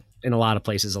still, in a lot of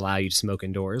places, allow you to smoke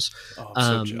indoors. Oh,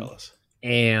 I'm so jealous.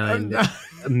 And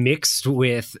mixed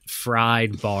with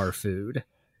fried bar food.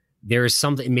 There is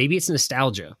something, maybe it's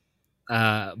nostalgia,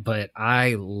 but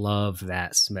I love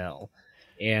that smell.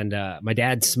 And my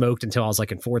dad smoked until I was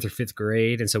like in 4th or 5th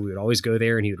grade. And so we would always go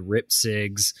there and he would rip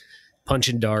cigs,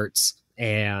 punching darts.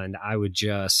 And I would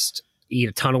just eat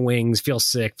a ton of wings, feel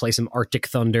sick, play some Arctic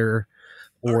Thunder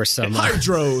or some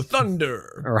Hydro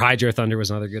Thunder. Or Hydro Thunder was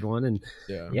another good one. And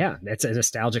yeah, that's a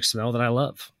nostalgic smell that I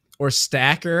love. Or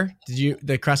Stacker.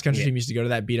 The cross country team used to go to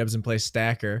that beat ups and play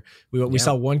Stacker. We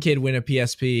saw one kid win a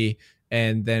PSP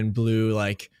and then blew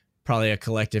like probably a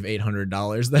collective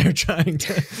 $800 there trying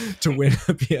to win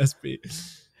a PSP.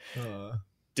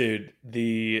 Dude,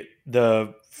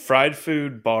 the fried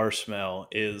food bar smell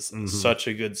is such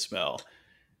a good smell.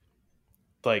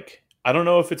 Like, I don't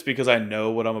know if it's because I know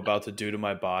what I'm about to do to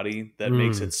my body that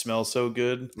makes it smell so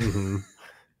good.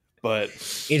 But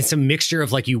it's a mixture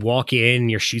of like you walk in,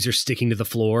 your shoes are sticking to the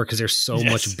floor because there's so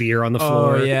much beer on the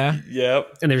floor. Oh, yeah.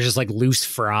 Yep. And there's just like loose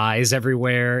fries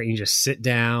everywhere. And you just sit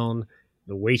down.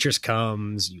 The waitress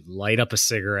comes, you light up a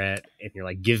cigarette, and you're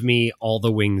like, give me all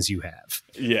the wings you have.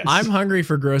 Yes. I'm hungry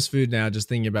for gross food now, just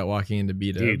thinking about walking into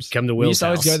B-Dubs. Dude, come to Will's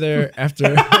house. We used to always go there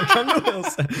after. Come to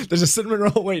Will's. There's a cinnamon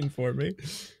roll waiting for me.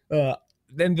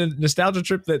 Then the nostalgia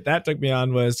trip that took me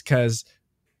on was because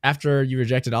after you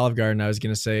rejected Olive Garden, I was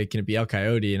going to say, can it be El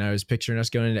Coyote? And I was picturing us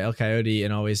going into El Coyote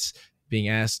and always being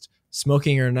asked,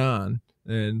 smoking or non?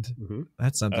 And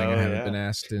that's something I haven't been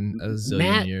asked in a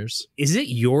zillion years. Is it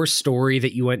your story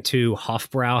that you went to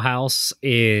Hofbrauhaus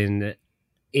in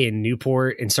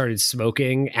Newport and started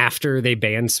smoking after they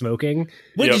banned smoking?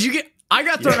 Wait, did you get? I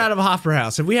got thrown out of a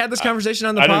Hofbrauhaus. Have we had this conversation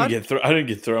on the pod? I didn't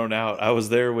get thrown out. I was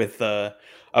there with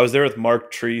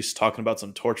Mark Treese talking about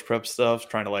some torch prep stuff,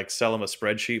 trying to like sell him a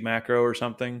spreadsheet macro or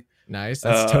something. Nice,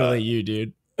 that's totally you,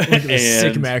 dude. Look at this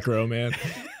sick macro, man.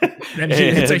 And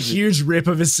it's a huge rip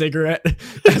of his cigarette,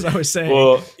 as I was saying.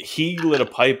 Well, he lit a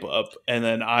pipe up, and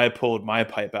then I pulled my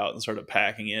pipe out and started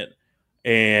packing it.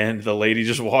 And the lady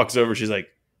just walks over. She's like,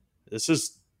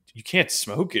 you can't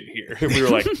smoke in here. And we were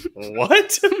like,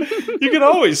 what? You can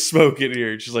always smoke in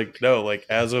here. And she's like, no, like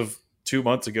as of 2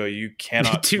 months ago, you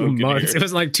cannot 2 smoke months. in here. It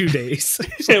was like 2 days.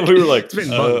 And we were like, it's been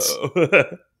months.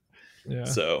 Yeah.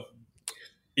 So,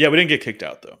 yeah, we didn't get kicked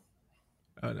out, though.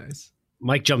 Oh, nice.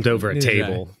 Mike jumped over a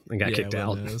table and got kicked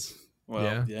out.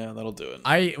 Well, yeah, that'll do it.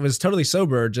 I was totally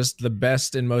sober, just the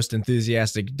best and most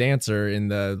enthusiastic dancer in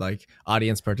the like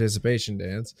audience participation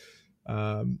dance.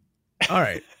 All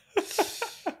right.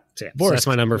 So that's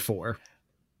my number 4.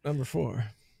 Number 4.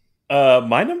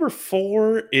 My number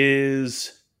 4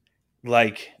 is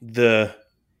like the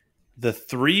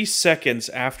 3 seconds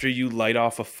after you light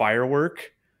off a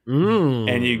firework.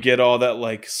 And you get all that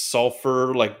like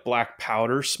sulfur, like black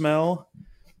powder smell.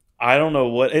 I don't know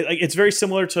what it's very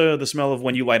similar to the smell of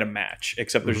when you light a match,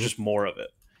 except there's just more of it.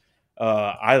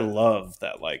 I love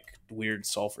that like weird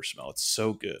sulfur smell. It's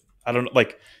so good. I don't know,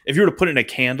 like if you were to put it in a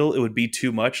candle, it would be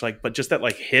too much. Like, but just that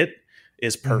like hit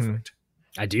is perfect.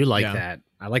 I do like that.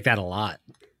 I like that a lot.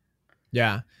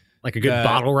 Yeah, like a good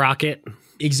bottle rocket.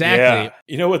 Exactly. Yeah.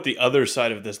 You know what the other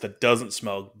side of this that doesn't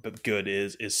smell good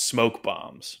is smoke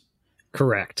bombs.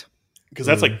 Correct. Because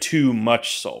that's like too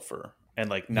much sulfur and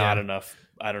like not enough.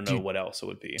 I don't know what else it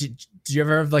would be. Do you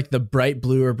ever have like the bright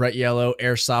blue or bright yellow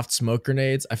airsoft smoke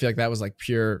grenades? I feel like that was like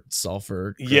pure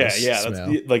sulfur. Yeah.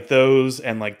 That's like those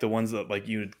and like the ones that like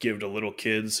you would give to little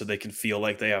kids so they can feel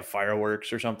like they have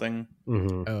fireworks or something.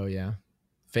 Oh yeah,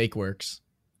 fake works.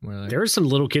 There were some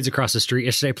little kids across the street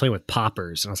yesterday playing with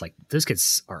poppers, and I was like, "Those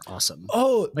kids are awesome!"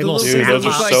 Oh, like dude, those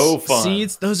are so fun.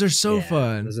 Seeds, those are so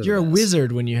fun. You're a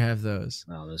wizard when you have those.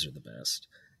 Oh, those are the best.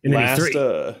 And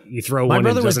then you throw my one.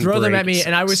 My brother would throw them break. at me,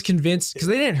 and I was convinced because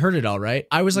they didn't hurt at all, right?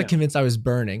 I was like convinced I was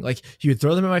burning. Like he would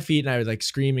throw them at my feet, and I would like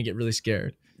scream and get really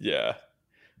scared. Yeah,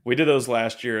 we did those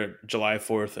last year, July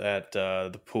 4th at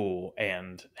the pool,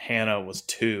 and Hannah was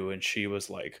 2, and she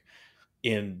was like.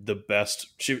 In the best,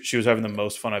 she was having the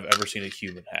most fun I've ever seen a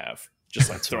human have. Just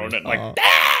like throwing it like,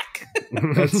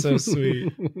 that's so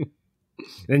sweet.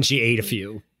 Then she ate a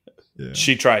few. Yeah.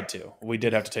 She tried to. We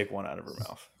did have to take one out of her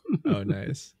mouth. Oh,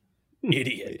 nice.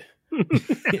 Idiot.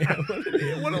 Yeah,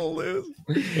 what a lose.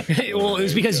 Well, it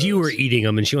was because you were eating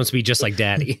them, and she wants to be just like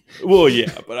Daddy. Well,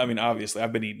 yeah, but I mean, obviously,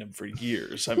 I've been eating them for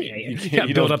years. I mean, you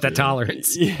can't build up that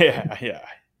tolerance.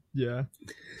 Yeah.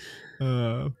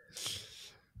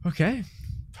 Okay.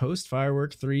 Post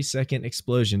firework 3-second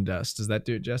explosion dust. Does that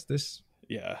do it justice?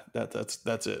 Yeah,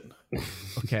 that's it.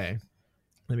 Okay.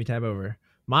 Let me tab over.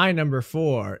 My number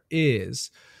 4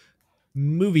 is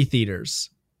movie theaters.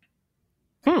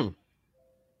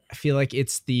 I feel like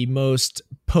it's the most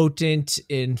potent,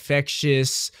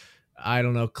 infectious, I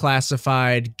don't know,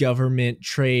 classified government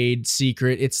trade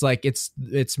secret. It's like it's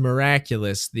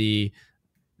miraculous, the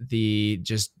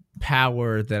just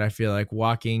power that I feel like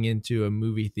walking into a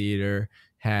movie theater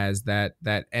has, that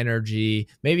energy.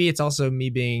 Maybe it's also me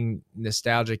being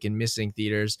nostalgic and missing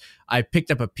theaters. I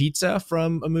picked up a pizza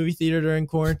from a movie theater during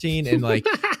quarantine, and like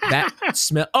that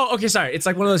smell. Oh, okay, sorry. It's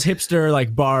like one of those hipster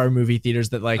like bar movie theaters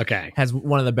that like has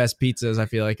one of the best pizzas I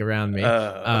feel like around me.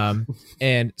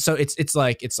 And so it's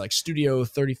like Studio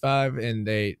 35, and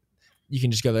you can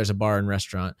just go there as a bar and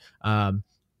restaurant.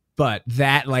 But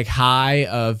that like high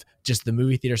of just the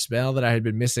movie theater smell that I had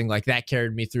been missing, like that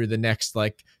carried me through the next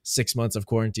like 6 months of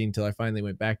quarantine until I finally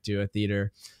went back to a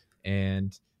theater,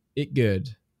 and it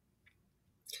good.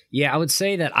 Yeah, I would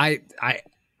say that I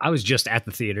was just at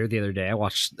the theater the other day. I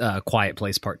watched Quiet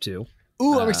Place Part 2.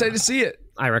 Ooh, I'm excited to see it.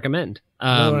 I recommend.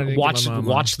 Watch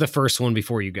the first one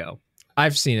before you go.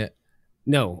 I've seen it.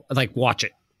 No, like watch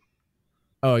it.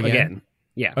 Oh, again?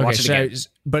 Yeah. Okay, watch it again.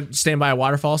 But stand by a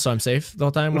waterfall so I'm safe the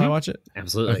whole time while I watch it?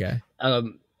 Absolutely. Okay.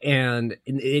 And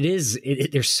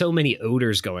there's so many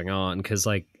odors going on because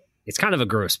like it's kind of a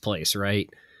gross place, right?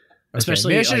 Okay. Especially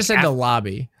Maybe I should have said the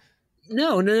lobby.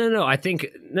 No.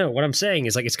 What I'm saying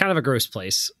is like it's kind of a gross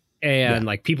place, and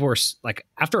like people are like,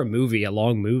 after a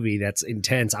long movie that's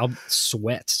intense, I'll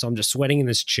sweat. So I'm just sweating in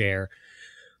this chair.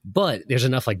 But there's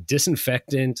enough like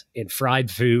disinfectant and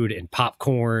fried food and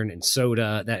popcorn and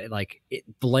soda that like it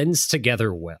blends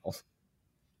together well.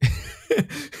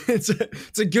 It's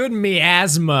a good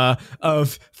miasma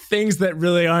of things that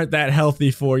really aren't that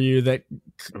healthy for you that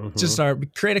just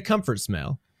create a comfort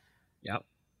smell. Yep.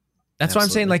 That's why I'm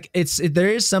saying like there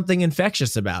is something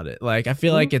infectious about it. Like I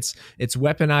feel like it's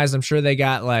weaponized. I'm sure they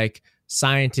got like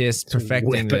scientists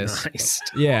perfecting this.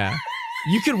 Yeah.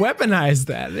 You could weaponize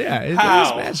that. Yeah, it is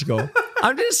magical.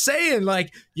 I'm just saying,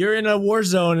 like, you're in a war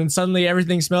zone and suddenly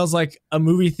everything smells like a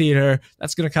movie theater.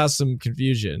 That's going to cause some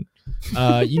confusion.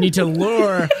 You need to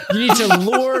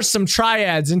lure some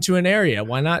triads into an area.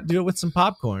 Why not do it with some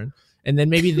popcorn? And then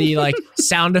maybe the like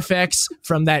sound effects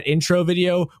from that intro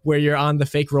video where you're on the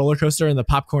fake roller coaster and the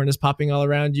popcorn is popping all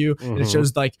around you. And it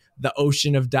shows like the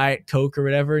ocean of Diet Coke or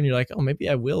whatever. And you're like, oh, maybe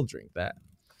I will drink that.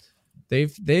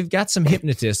 They've got some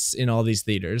hypnotists in all these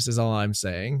theaters, is all I'm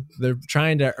saying. They're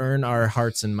trying to earn our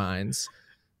hearts and minds,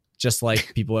 just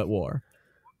like people at war.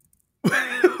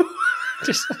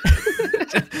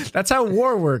 That's how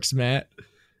war works, Matt.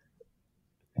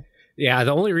 Yeah,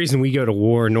 the only reason we go to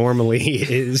war normally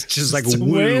is just like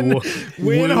win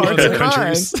hearts and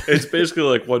minds. It's basically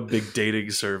like one big dating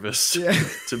service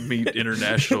to meet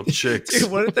international chicks.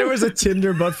 Dude, what if there was a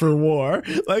Tinder but for war?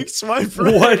 Like swipe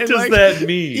right. What does that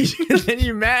mean? And then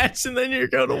you match, and then you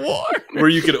go to war. Where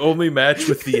you can only match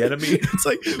with the enemy. It's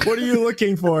like, what are you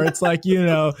looking for? It's like,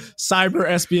 cyber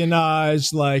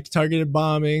espionage, like targeted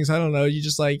bombings. I don't know. You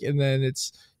just like, and then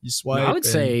it's. You swipe. I would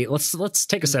say let's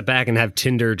take a step back and have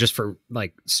Tinder just for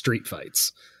like street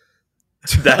fights.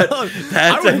 That's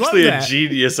actually a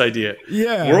genius idea.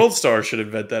 Yeah, WorldStar should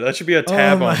invent that. That should be a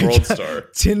tab on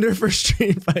WorldStar. Tinder for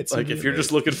street fights. Like if you're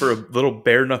just looking for a little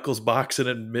bare knuckles boxing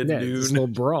at mid-noon, little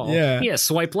brawl. Yeah,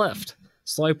 swipe left,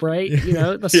 swipe right.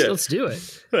 Let's do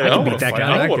it. Hey, I can beat that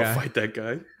guy. I want to fight that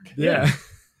guy. Yeah.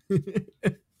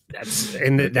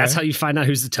 That's how you find out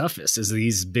who's the toughest. Is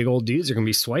these big old dudes are going to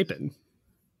be swiping.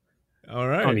 All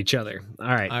right. On each other. All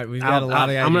right. We've got a lot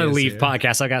of ideas. I'm going to leave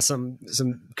podcast. I got some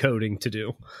coding to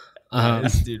do.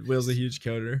 Dude, Will's a huge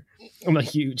coder. I'm a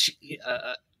huge...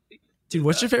 dude,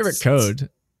 what's your favorite code?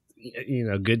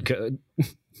 Good code.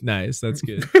 Nice. That's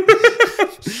good.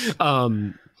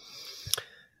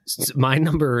 My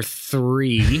number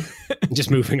 3, just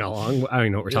moving along. I don't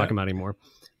even know what we're talking about anymore.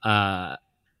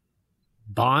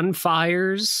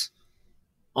 Bonfires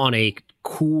on a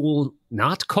cool,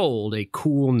 not cold, a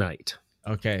cool night.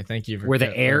 Okay, thank you. Where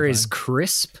the air is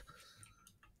crisp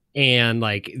and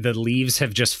like the leaves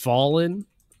have just fallen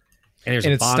and there's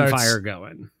a bonfire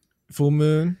going. Full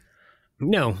moon?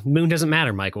 No, moon doesn't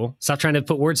matter, Michael. Stop trying to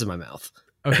put words in my mouth.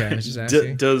 Okay, I was just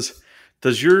asking.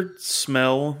 Does your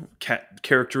smell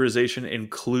characterization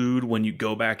include when you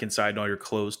go back inside and all your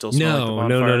clothes still smell like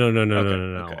the bonfire?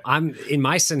 No. Okay. I'm in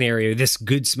my scenario. This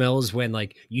good smell is when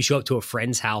like you show up to a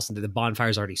friend's house and the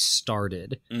bonfire's already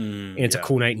started, and it's a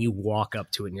cool night, and you walk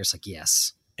up to it and you're just like,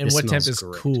 yes. And what temp is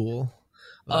cool?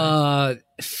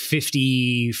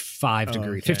 55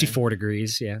 degrees, 54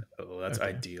 degrees. Yeah. Oh, that's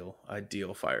ideal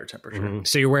fire temperature. Mm-hmm.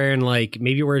 So you're wearing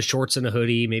maybe you're wearing shorts and a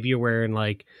hoodie. Maybe you're wearing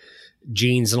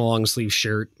jeans and a long sleeve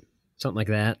shirt, something like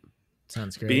that.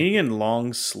 Sounds great. Being in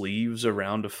long sleeves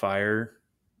around a fire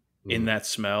in that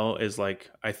smell is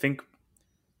I think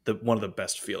one of the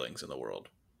best feelings in the world.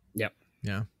 Yep.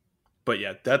 Yeah. But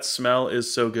yeah, that smell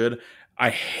is so good. I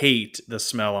hate the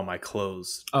smell on my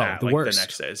clothes. The worst. The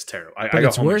next day. It's terrible. I go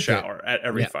home and shower at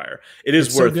every fire.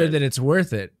 It's worth it. So good that it's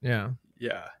worth it. Yeah.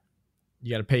 Yeah.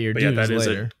 You got to pay your dues that later. Is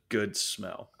a good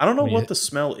smell. I don't know what the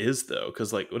smell is though,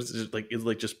 because what is it like? Is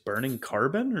it just burning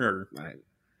carbon or?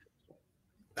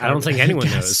 I don't think anyone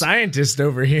knows. Scientist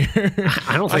over here.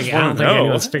 I don't think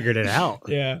anyone's figured it out.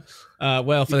 Yeah.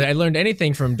 Well, if I learned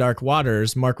anything from Dark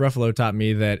Waters, Mark Ruffalo taught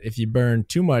me that if you burn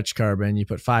too much carbon, you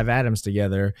put 5 atoms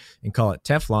together and call it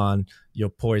Teflon, you'll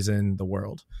poison the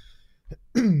world.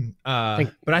 But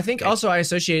I think also I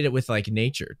associate it with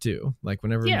nature too.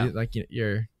 Whenever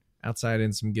you're outside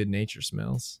in some good nature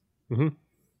smells. Mm-hmm.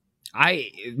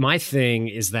 My thing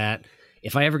is that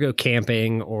if I ever go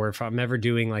camping or if I'm ever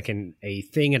doing a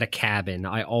thing at a cabin,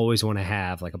 I always want to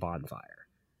have a bonfire.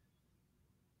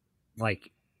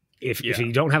 If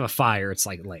you don't have a fire, it's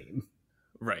lame.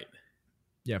 Right.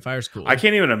 Yeah, fire's cool. I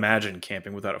can't even imagine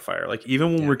camping without a fire.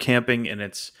 Even when we're camping and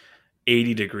it's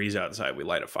 80 degrees outside, we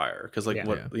light a fire because what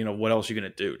else are you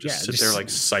gonna do? Just sit there like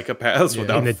psychopaths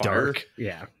without in the fire? Dark.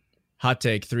 Yeah. Hot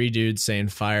take: 3 dudes saying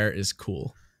fire is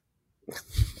cool.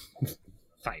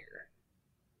 Fire.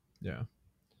 Yeah.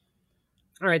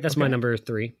 All right, that's my number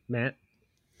 3, Matt.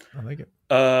 I like it.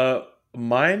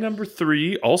 My number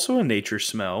 3, also a nature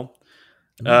smell.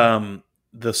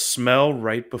 The smell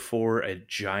right before a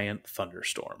giant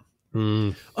thunderstorm.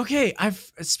 Okay,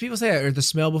 people say that, or the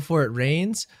smell before it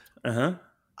rains. I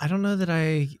don't know that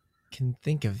I can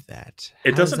think of that.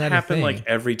 It doesn't happen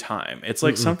every time. It's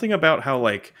something about how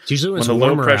usually when the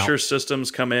low pressure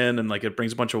systems come in and it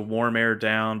brings a bunch of warm air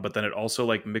down, but then it also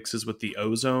mixes with the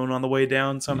ozone on the way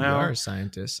down somehow. You are a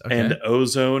scientist. Okay. And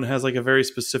ozone has a very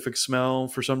specific smell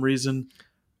for some reason.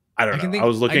 I don't know. I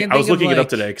was looking it up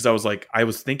today because I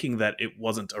was thinking that it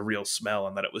wasn't a real smell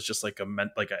and that it was just a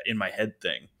in my head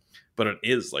thing, but it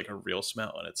is a real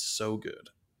smell and it's so good.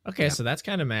 Okay, so that's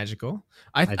kind of magical.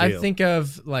 I think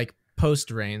of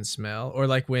post-rain smell, or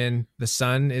when the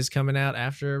sun is coming out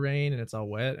after a rain and it's all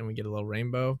wet and we get a little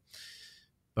rainbow.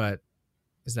 But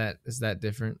is that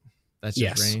different? That's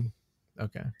just rain?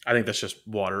 Okay. I think that's just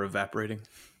water evaporating.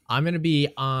 I'm going to be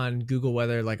on Google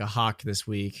Weather like a hawk this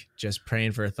week, just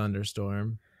praying for a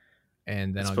thunderstorm.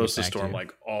 And then it's supposed to storm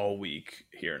all week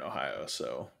here in Ohio,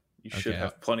 so you should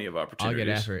have plenty of opportunities. I'll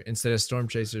get after it. Instead of storm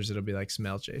chasers, it'll be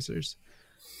smell chasers.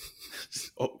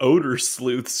 Odor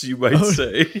sleuths, you might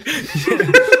say.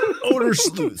 Odor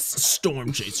sleuths,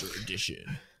 storm chaser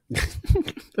edition.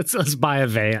 Let's buy a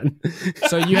van.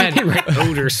 So you had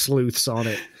odor sleuths on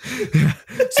it.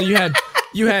 So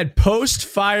you had post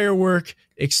firework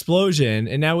explosion,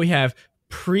 and now we have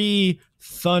pre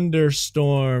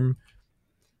thunderstorm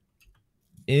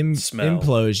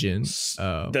implosion.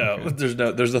 Oh, no,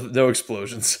 okay. There's no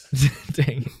explosions.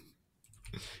 Dang.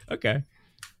 Okay.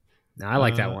 No, I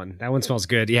like that one. That one smells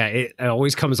good. Yeah, it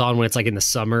always comes on when it's in the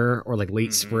summer or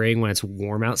late spring when it's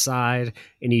warm outside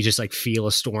and you just feel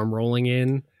a storm rolling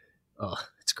in. Oh,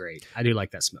 it's great. I do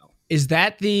like that smell. Is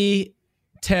that the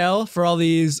tell for all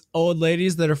these old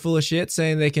ladies that are full of shit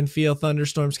saying they can feel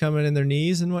thunderstorms coming in their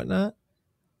knees and whatnot?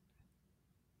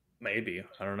 Maybe.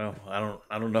 I don't know. I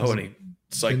don't know any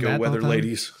psycho weather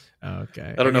ladies. Oh,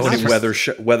 okay. I don't know any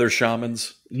weather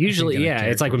shamans. Usually, yeah,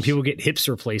 it's when people get hips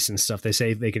replaced and stuff. They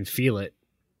say they can feel it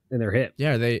in their hip.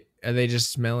 Yeah, are they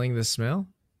just smelling the smell?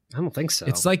 I don't think so.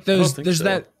 It's there's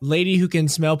that lady who can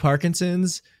smell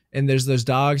Parkinson's, and there's those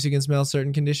dogs who can smell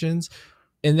certain conditions.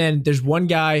 And then there's one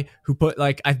guy who put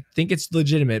I think it's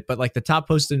legitimate, but the top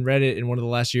post in Reddit in one of the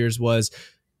last years was,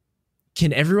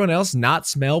 can everyone else not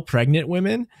smell pregnant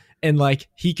women? And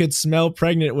he could smell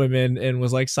pregnant women and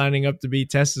was signing up to be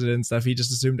tested and stuff. He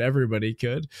just assumed everybody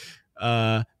could.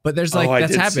 But there's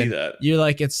that's happened. That. You're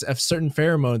it's a certain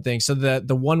pheromone thing. So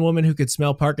the one woman who could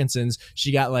smell Parkinson's,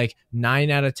 she got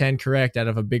 9 out of 10 correct out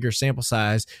of a bigger sample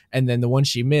size. And then the one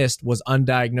she missed was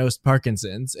undiagnosed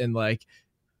Parkinson's. And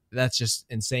that's just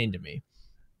insane to me.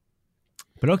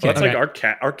 But okay, well, that's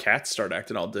like our cats start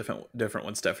acting all different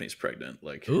when Stephanie's pregnant.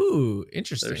 Like, ooh,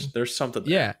 interesting. There's something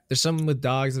there. Yeah, there's something with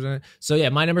dogs. So yeah,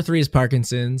 my number 3 is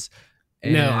Parkinson's.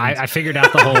 No, I figured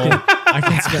out the whole. I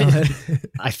can smell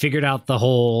it. I figured out the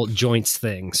whole joints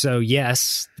thing. So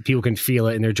yes, people can feel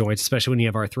it in their joints, especially when you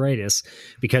have arthritis,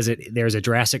 because there's a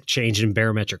drastic change in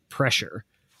barometric pressure.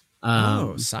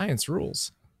 Science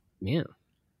rules. Yeah.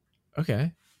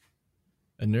 Okay.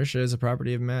 Inertia is a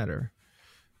property of matter.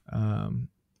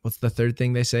 What's the third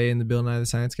thing they say in the Bill Nye the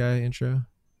Science Guy intro?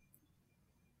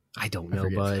 I don't know,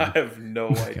 bud. I have no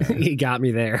idea. He got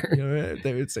me there. You know,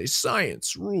 they would say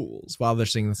science rules while they're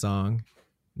singing the song.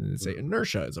 And they'd say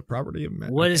inertia is a property of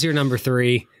matter. What is your number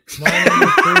 3? My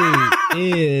number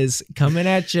 3 is coming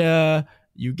at you.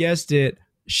 You guessed it.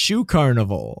 Shoe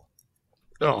Carnival.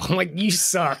 Oh, I'm like, you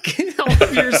suck. All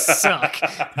of yours suck.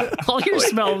 All your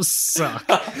smells suck.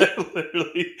 I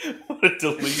literally want to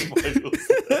delete my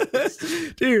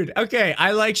list. Dude, okay,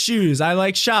 I like shoes. I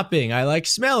like shopping. I like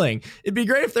smelling. It'd be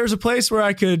great if there was a place where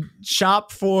I could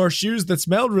shop for shoes that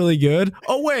smelled really good.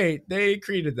 Oh, wait, they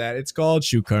created that. It's called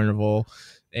Shoe Carnival,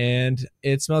 and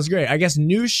it smells great. I guess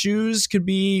new shoes could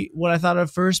be what I thought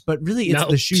of first, but really it's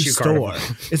the shoe store.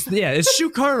 It's Shoe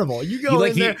Carnival. You go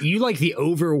in there. You like the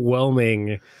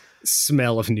overwhelming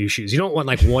smell of new shoes. You don't want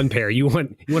like one pair. You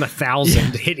want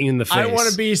 1,000 hitting in the face. I want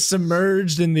to be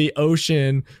submerged in the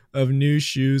ocean of new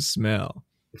shoes smell.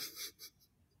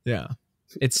 Yeah.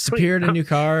 It's superior to new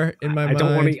car in my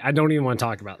mind. I don't even want to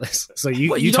talk about this. So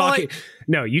you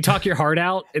talk your heart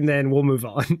out and then we'll move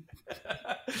on.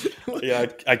 Yeah,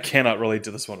 I cannot relate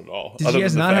to this one at all. Did you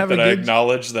guys not have I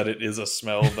acknowledge that it is a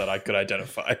smell that I could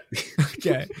identify.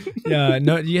 Okay. Yeah.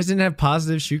 No, you guys didn't have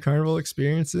positive Shoe Carnival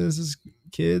experiences as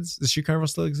kids? Does Shoe Carnival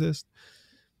still exist?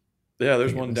 Yeah,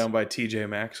 there's one down by TJ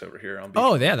Maxx over here on Beach.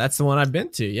 Oh, yeah, that's the one I've been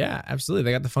to. Yeah, absolutely.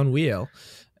 They got the fun wheel.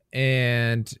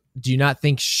 And do you not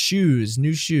think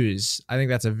new shoes, I think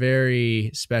that's a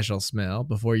very special smell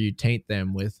before you taint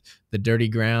them with the dirty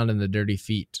ground and the dirty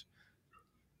feet.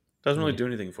 Doesn't really do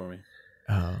anything for me.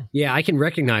 Oh. Yeah, I can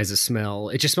recognize the smell.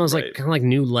 It just smells like kind of like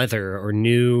new leather or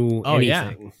new anything.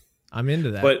 Yeah. I'm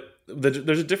into that. But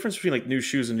there's a difference between like new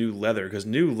shoes and new leather, because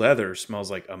new leather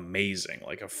smells like amazing,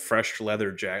 like a fresh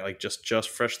leather jacket, like just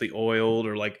freshly oiled,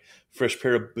 or like fresh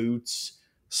pair of boots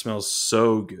smells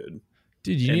so good.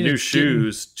 Dude, new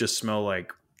shoes just smell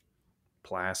like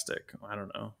plastic. I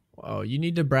don't know. Oh, you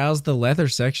need to browse the leather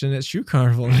section at Shoe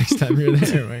Carnival next time you're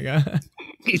there. Oh my God.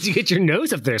 You get your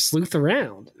nose up there, sleuth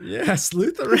around. Yeah,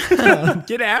 sleuth around.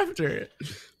 Get after it.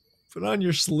 Put on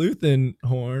your sleuthing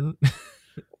horn.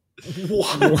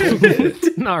 What?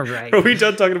 All right. Are we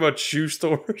done talking about shoe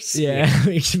stores? Yeah,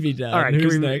 we should be done. All right.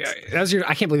 Who's next?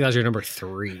 I can't believe that was your number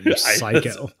 3. You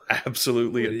psycho.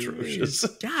 Absolutely atrocious.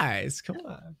 Guys, come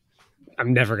on.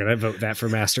 I'm never going to vote that for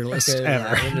Master List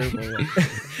ever.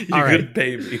 All right,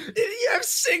 baby. You have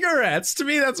cigarettes. To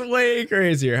me, that's way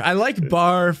crazier. I like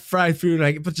bar fried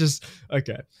food, but just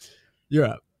okay. You're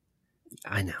up.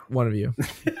 I know. One of you.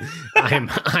 I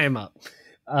am up.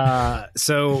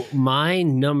 So my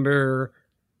number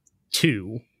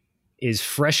 2 is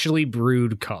freshly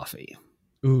brewed coffee.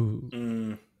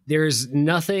 Ooh. There's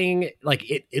nothing like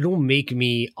it'll make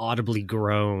me audibly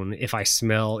groan if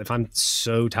I'm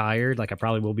so tired, like I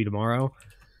probably will be tomorrow,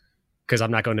 because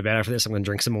I'm not going to bed after this. I'm going to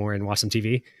drink some more and watch some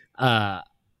TV. And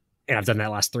I've done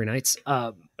that last 3 nights.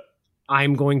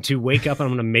 I'm going to wake up and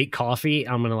I'm going to make coffee.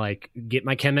 I'm going to like get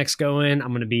my Chemex going. I'm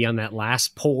going to be on that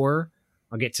last pour.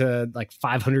 I'll get to like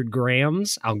 500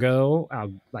 grams. I'll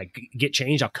like get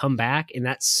changed. I'll come back, and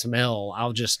that smell,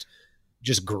 I'll just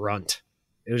grunt.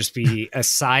 It'll just be a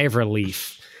sigh of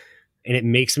relief, and it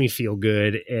makes me feel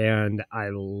good. And I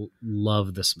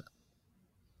love the smell.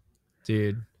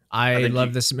 Dude, I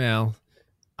love the smell.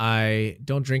 I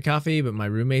don't drink coffee, but my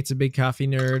roommate's a big coffee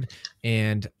nerd,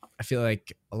 and I feel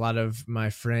like a lot of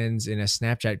my friends in a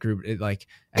Snapchat group,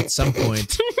 at some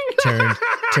point turned.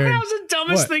 That was the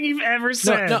dumbest thing you've ever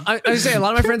said. No, I was saying a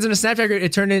lot of my friends in a Snapchat group,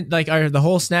 it turned in the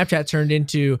whole Snapchat turned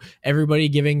into everybody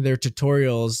giving their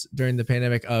tutorials during the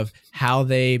pandemic of how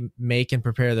they make and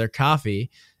prepare their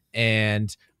coffee.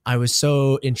 And I was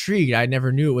so intrigued. I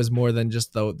never knew it was more than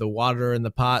just the water in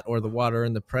the pot or the water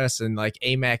in the press. And like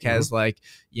AMAC has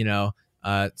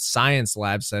science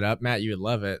lab set up. Matt, you would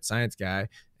love it. Science guy.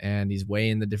 And he's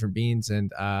weighing the different beans.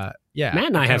 And yeah. Matt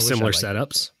and I have similar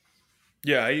setups.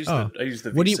 Yeah, I use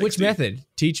the V60. Which method?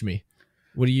 Teach me.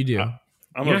 What do you do?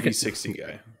 I'm a V60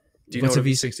 guy. Do you know what a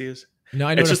V60 is? No,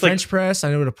 I know what a French press. I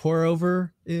know what a pour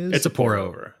over is. It's a pour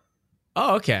over.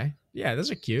 Oh, okay. Yeah, those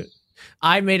are cute.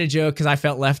 I made a joke because I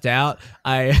felt left out.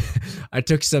 I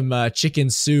took some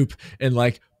chicken soup and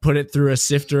like put it through a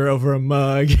sifter over a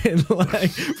mug and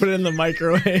like put it in the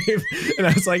microwave. And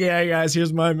I was like, yeah, guys,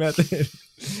 here's my method.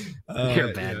 You're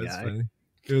a bad guy. Funny.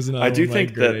 It was I do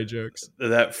think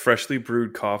that freshly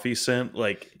brewed coffee scent,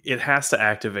 like it has to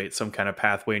activate some kind of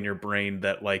pathway in your brain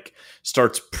that like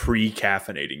starts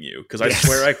pre-caffeinating you. Because I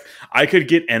swear I could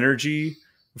get energy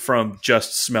from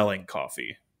just smelling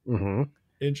coffee. Mm-hmm.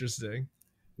 Interesting.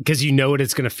 Because you know what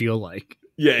it's going to feel like.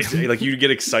 Yeah, exactly. Like you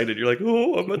get excited. You're like,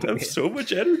 oh, I'm about to have so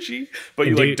much energy. But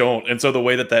you like don't. And so the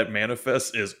way that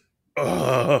manifests is,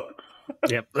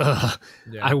 Yep. Yeah.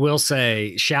 I will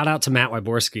say, shout out to Matt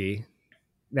Wyborski.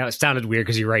 Now it sounded weird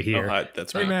because you're right here. Oh,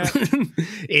 that's right. Matt.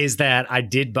 Is that I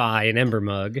did buy an Ember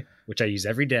mug, which I use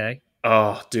every day.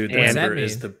 Oh, dude, the Ember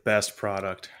is the best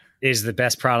product. It is the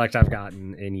best product I've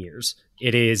gotten in years.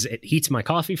 It heats my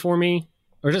coffee for me,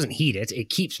 or it doesn't heat it. It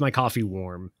keeps my coffee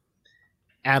warm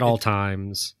at all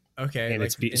times. Okay, and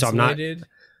like so I'm not.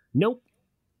 Nope.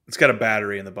 It's got a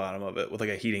battery in the bottom of it with like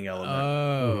a heating element.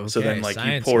 Oh, so then like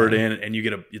you pour it in and you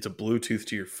get it's a Bluetooth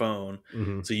to your phone.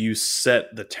 Mm-hmm. So you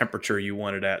set the temperature you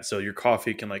want it at. So your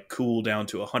coffee can like cool down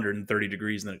to 130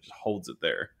 degrees and then it just holds it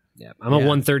there. Yeah, I'm a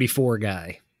 134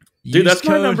 guy. Dude, that's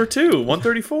my number 2,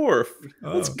 134.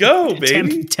 Let's go,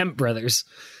 baby. Temp Brothers.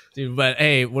 Dude, but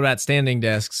hey, what about standing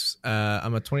desks?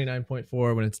 I'm a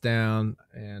 29.4 when it's down,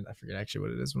 and I forget actually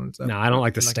what it is when it's up. No, I don't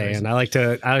like to stand. I like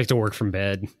to work from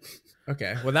bed.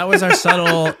 Okay, well that was our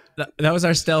subtle. that was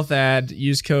our stealth ad.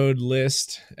 Use code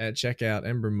LIST at checkout.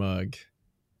 Ember mug.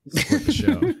 Support the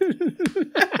show.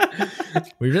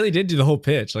 We really did do the whole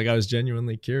pitch. Like I was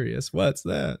genuinely curious. What's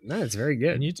that? No, it's very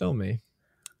good. And you told me.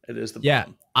 It is the bomb. Yeah,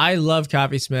 I love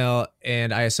coffee smell,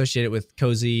 and I associate it with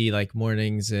cozy like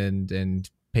mornings and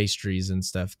pastries and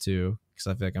stuff too. Because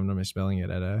I feel like I'm normally smelling it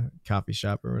at a coffee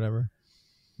shop or whatever.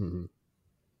 Mm-hmm.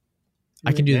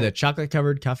 I can do the chocolate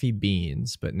covered coffee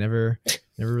beans, but never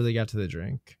really got to the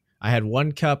drink. I had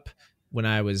 1 cup when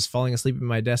I was falling asleep at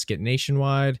my desk at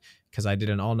Nationwide because I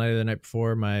did an all nighter the night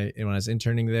before when I was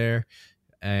interning there,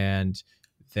 and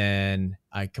then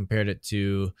I compared it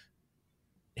to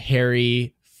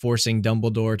Harry forcing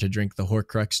Dumbledore to drink the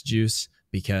Horcrux juice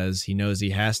because he knows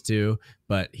he has to,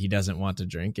 but he doesn't want to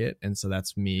drink it, and so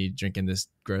that's me drinking this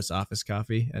gross office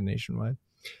coffee at Nationwide.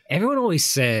 Everyone always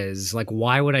says, like,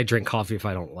 why would I drink coffee if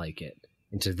I don't like it?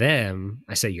 And to them,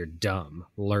 I say, you're dumb.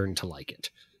 Learn to like it.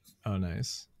 Oh,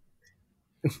 nice.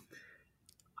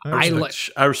 I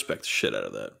respect the shit out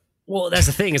of that. Well, that's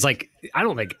the thing. Is like, I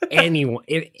don't think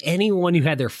anyone who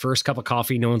had their first cup of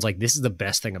coffee, no one's like, this is the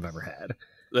best thing I've ever had.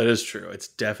 That is true. It's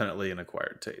definitely an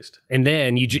acquired taste. And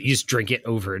then you just drink it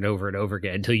over and over and over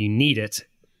again until you need it.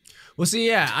 Well, see,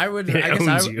 yeah, I like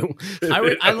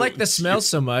the smell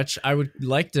so much. I would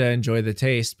like to enjoy the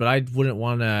taste, but I wouldn't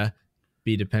want to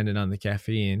be dependent on the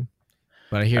caffeine.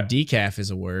 But I hear decaf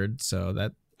is a word, so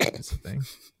that's a thing.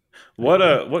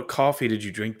 What coffee did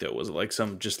you drink though? Was it like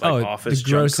some just like office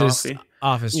junk coffee?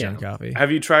 Office junk coffee.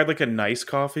 Have you tried like a nice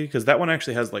coffee? Because that one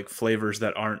actually has like flavors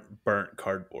that aren't burnt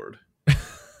cardboard.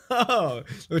 Oh,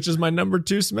 which is my number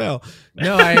 2 smell.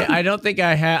 No, I don't think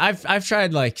I have. I've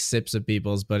tried like sips of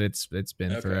people's, but it's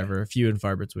been forever, few and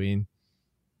far between.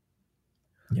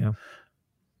 Yeah.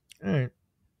 All right.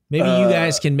 Maybe you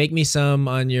guys can make me some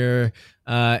on your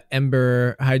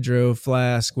Ember Hydro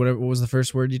Flask. What was the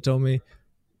first word you told me?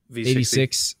 V60.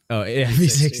 86. Oh, yeah,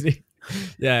 V60.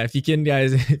 Yeah, if you can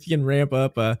ramp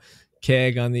up a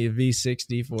keg on the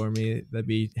V60 for me, that'd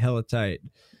be hella tight.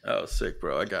 Oh, sick,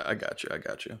 bro. I got you.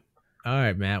 All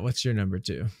right, Matt, what's your number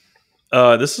 2?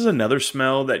 This is another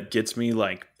smell that gets me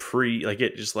like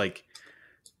it just like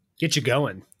get you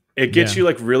going. It gets you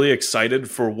like really excited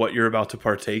for what you're about to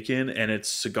partake in, and it's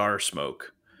cigar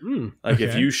smoke.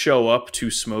 If you show up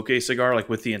to smoke a cigar, like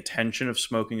with the intention of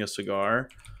smoking a cigar,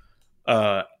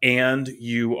 and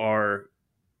you are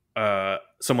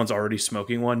someone's already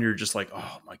smoking one, you're just like,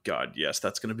 oh my God, yes,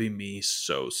 that's gonna be me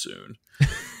so soon.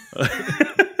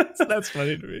 That's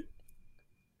funny to me.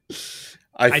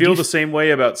 I feel the same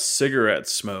way about cigarette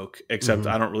smoke, except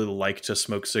I don't really like to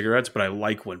smoke cigarettes, but I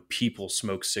like when people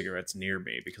smoke cigarettes near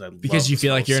me because you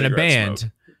feel like you're in a band.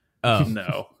 Smoke. Oh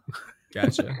no,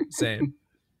 gotcha. Same.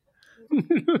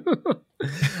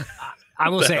 I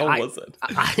will say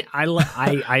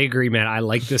I agree, man. I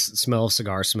like this smell of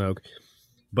cigar smoke,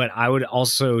 but I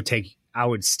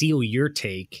would steal your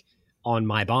take on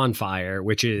my bonfire,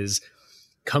 which is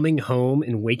coming home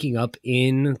and waking up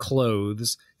in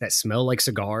clothes that smell like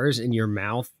cigars and your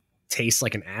mouth tastes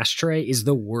like an ashtray is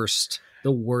the worst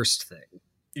thing.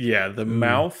 Yeah, the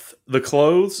mouth, the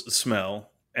clothes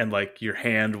smell, and like your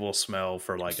hand will smell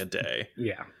for like a day.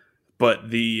 Yeah.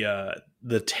 But the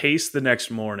taste the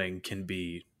next morning can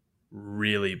be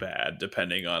really bad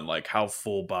depending on like how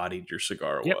full bodied your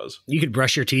cigar was. You could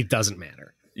brush your teeth, doesn't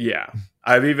matter. Yeah.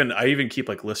 I even keep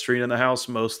like Listerine in the house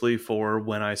mostly for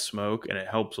when I smoke, and it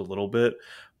helps a little bit,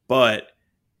 but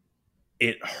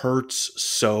it hurts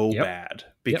so bad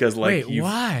because like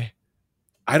why?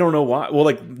 I don't know why. Well,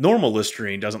 like normal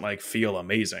Listerine doesn't like feel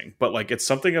amazing, but like it's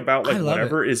something about like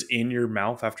whatever is in your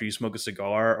mouth after you smoke a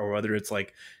cigar, or whether it's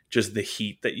like just the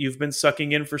heat that you've been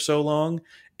sucking in for so long,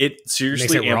 it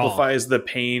seriously amplifies the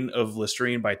pain of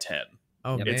Listerine by 10.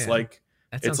 Oh, it's man. like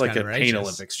it's like a righteous. Pain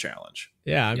Olympics challenge.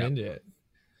 Yeah, I'm into it.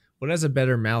 What has a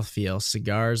better mouthfeel,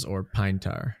 cigars or pine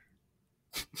tar?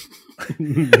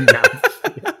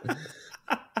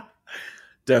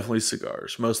 Definitely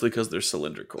cigars, mostly because they're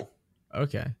cylindrical.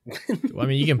 Okay. Well, I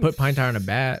mean, you can put pine tar in a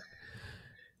bat.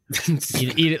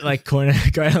 Eat it like corn,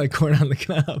 like corn on the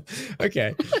cob.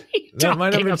 Okay. My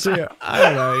number 2. I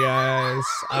don't know, guys.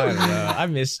 I don't know. I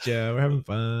missed you. We're having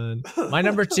fun. My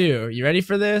number 2. You ready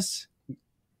for this?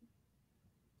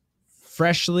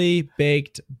 Freshly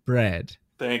baked bread.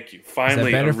 Thank you.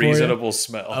 Finally, a reasonable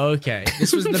smell. Okay.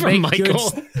 This was the baked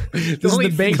goods. This is the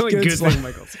baked goods thing,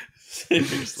 Michael.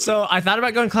 So I thought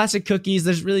about going classic cookies.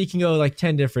 You can go like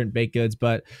 10 different baked goods,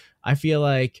 but I feel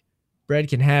like bread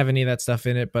can have any of that stuff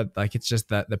in it, but like it's just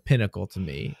the pinnacle to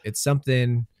me. It's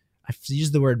something, I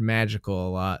use the word magical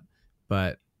a lot,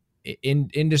 but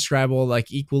indescribable,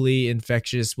 like equally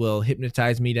infectious, will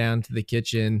hypnotize me down to the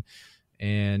kitchen,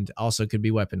 and also could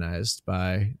be weaponized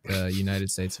by the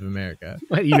United States of America.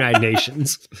 United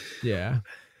Nations. Yeah.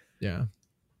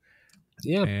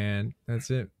 And that's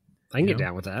it. I can get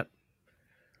down with that.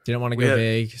 Didn't want to go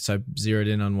big, so I zeroed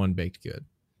in on one baked good.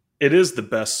 It is the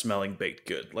best smelling baked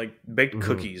good. Like baked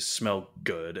cookies smell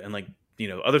good, and like,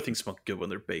 other things smell good when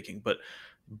they're baking, but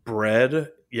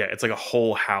bread, it's like a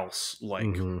whole house, like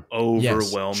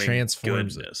overwhelming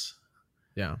goodness.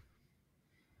 Yeah.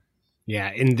 Yeah,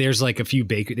 and there's like a few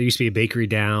there used to be a bakery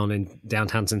down in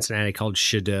downtown Cincinnati called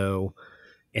Shadow,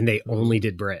 and they only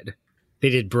did bread. They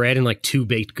did bread and like 2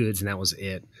 baked goods, and that was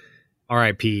it.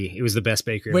 R.I.P. It was the best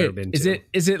bakery I've ever been to.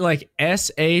 Is it like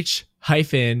SH-DOUGH?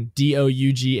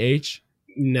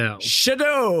 No.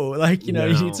 Shadow. Like, you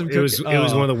need some It was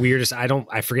one of the weirdest.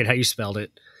 I forget how you spelled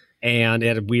it. And it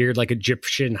had a weird like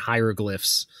Egyptian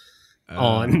hieroglyphs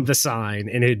on the sign,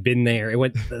 and it had been there. It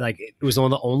was one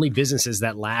of the only businesses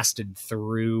that lasted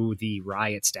through the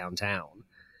riots downtown.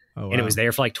 Oh, wow. And it was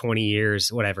there for like 20 years,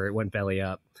 whatever. It went belly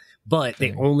up. But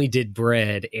they only did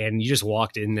bread, and you just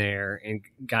walked in there and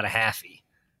got a halfie.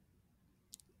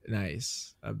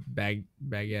 Nice. A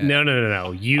baguette. No.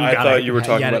 I thought you were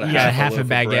talking about half a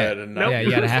baguette. Yeah,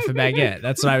 you got a half a baguette.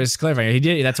 That's what I was clarifying. He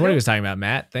did. That's what he was talking about,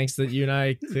 Matt. Thanks that you and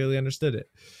I clearly understood it.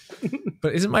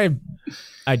 But isn't my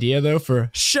idea though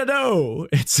for Shadow?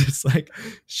 It's like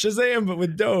Shazam, but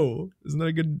with dough. Isn't that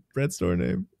a good bread store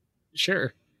name?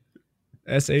 Sure.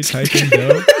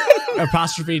 SH-dough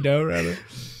apostrophe dough rather.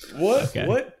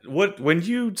 What when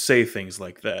you say things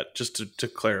like that, just to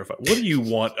clarify, what do you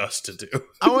want us to do?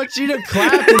 I want you to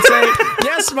clap and say,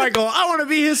 yes, Michael, I want to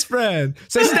be his friend.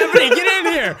 Say, Stephanie, get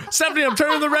in here. Stephanie, I'm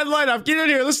turning the red light off. Get in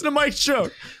here. Listen to Mike's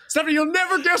joke. Stephanie, you'll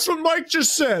never guess what Mike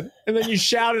just said. And then you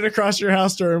shout it across your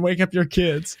house door and wake up your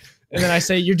kids. And then I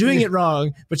say, you're doing it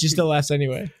wrong, but she still laughs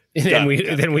anyway. And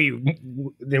then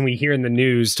we hear in the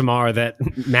news tomorrow that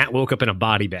Matt woke up in a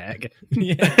body bag.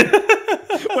 Yeah.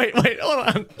 Wait, hold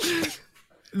on.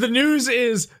 The news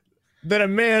is that a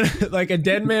man, like a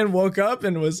dead man, woke up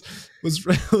and was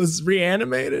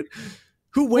reanimated.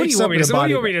 Who wakes up in a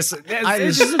body bag? I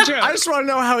just want to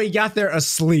know how he got there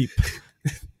asleep.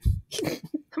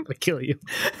 I'm gonna kill you.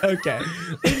 Okay,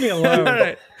 leave me alone. All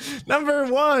right. Number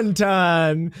 1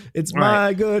 time. It's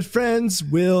my good friends.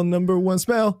 Will number 1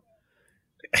 smell?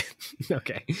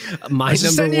 Okay, my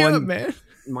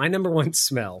number one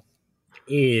smell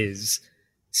is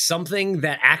something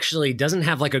that actually doesn't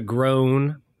have like a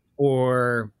groan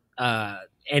or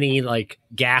any like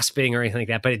gasping or anything like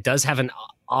that, but it does have an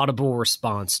audible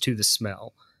response to the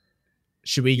smell.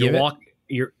 Should we give it?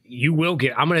 You will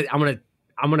get. I'm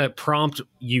gonna prompt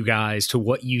you guys to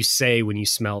what you say when you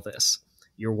smell this.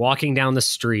 You're walking down the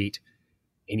street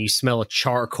and you smell a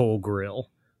charcoal grill.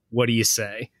 What do you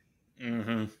say?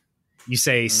 Mm-hmm. You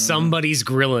say somebody's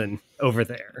grilling over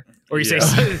there, or you say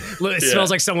it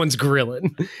smells like someone's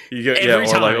grilling. Every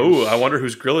time. Like, oh, I wonder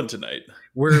who's grilling tonight.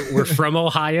 We're from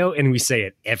Ohio, and we say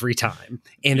it every time.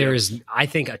 And there is, I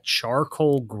think, a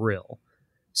charcoal grill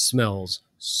smells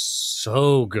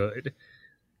so good.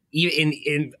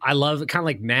 In I love it, kind of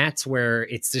like Matt's, where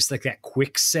it's just like that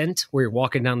quick scent where you're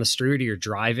walking down the street or you're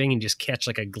driving and just catch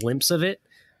like a glimpse of it.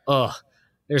 Ugh,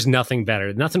 there's nothing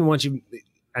better. Nothing once you.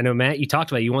 I know, Matt, you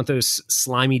talked about you want those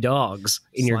slimy dogs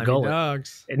in your gullet.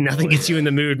 Dogs. And nothing gets you in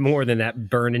the mood more than that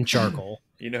burning charcoal.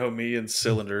 You know me and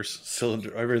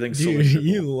everything's Dude, cylindrical.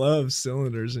 you love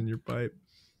cylinders in your pipe.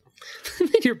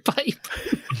 Your pipe.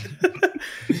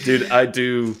 Dude, I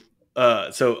do.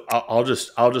 So I'll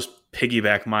just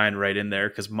piggyback mine right in there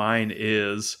because mine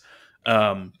is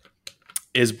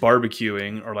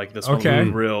barbecuing or like this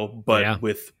home grill, but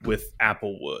with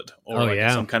apple wood or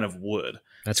some kind of wood.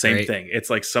 That's same great. thing. It's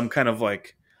like some kind of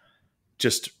like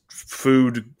just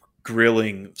food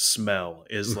grilling smell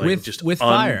is like with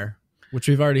fire, which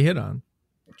we've already hit on.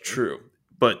 True.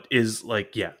 But is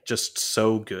like, just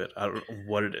so good. I don't know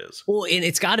what it is. Well, and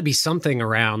it's got to be something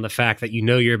around the fact that you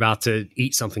know you're about to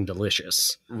eat something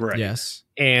delicious. Right. Yes.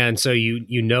 And so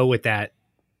you know what that,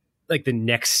 like the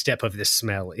next step of this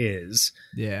smell is.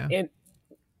 Yeah. And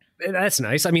that's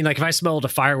nice. I mean, like if I smelled a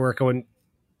firework, I wouldn't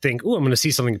think, oh, I'm going to see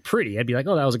something pretty. I'd be like,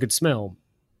 oh, that was a good smell.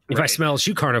 If I smell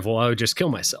Shoe Carnival, I would just kill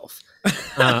myself.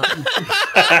 Oh,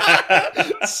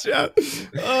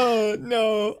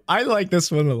 no. I like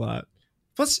this one a lot.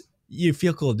 Plus, you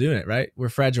feel cool doing it, right? We're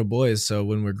fragile boys, so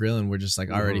when we're grilling, we're just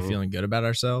like already feeling good about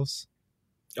ourselves.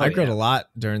 I grilled a lot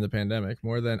during the pandemic,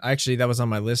 more than actually that was on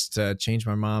my list to change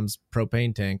my mom's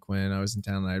propane tank when I was in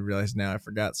town. And I realized now I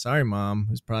forgot. Sorry, Mom,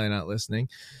 who's probably not listening.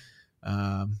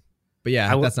 But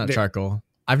yeah, that's not charcoal.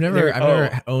 I've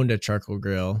never owned a charcoal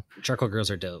grill. Charcoal grills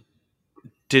are dope.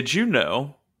 Did you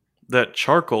know that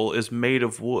charcoal is made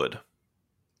of wood?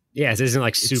 Yeah, it isn't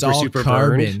like super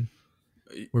carbon. Burned.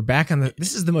 We're back on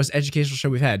this is the most educational show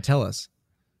we've had. Tell us.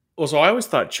 Well, so I always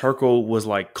thought charcoal was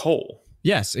like coal.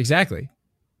 Yes, exactly.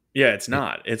 Yeah, it's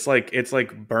not. It's like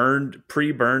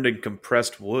pre-burned and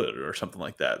compressed wood or something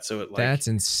like that. So it that's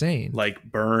insane. Like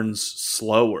burns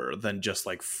slower than just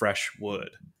like fresh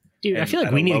wood. Dude, I feel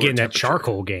like we need to get in that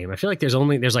charcoal game. I feel like there's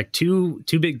like two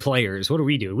big players. What do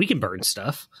we do? We can burn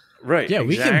stuff. Right. Yeah,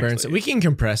 we can burn stuff. We can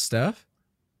compress stuff.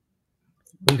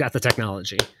 We've got the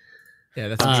technology. Yeah,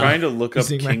 that's I'm trying to look up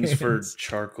Kingsford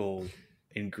charcoal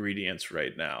ingredients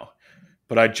right now.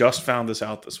 But I just found this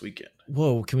out this weekend.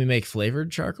 Whoa, can we make flavored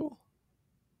charcoal?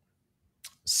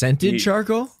 Scented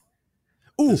charcoal?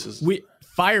 Ooh,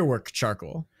 firework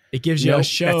charcoal. It gives you a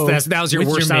show. That was your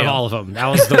worst out of all of them. That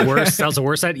was the worst. That was the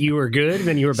worst. That you were good,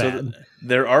 then you were bad.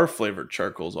 There are flavored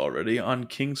charcoals already on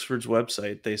Kingsford's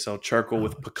website. They sell charcoal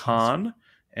with pecan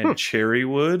and cherry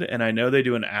wood, and I know they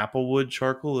do an apple wood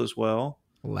charcoal as well.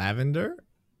 Lavender.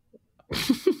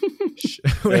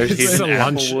 There's even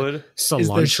applewood.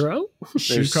 Cilantro.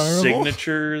 There's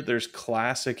signature. There's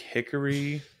classic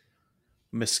hickory,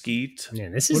 mesquite.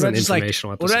 Man, this is an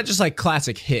informational episode. What about just like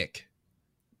classic hick?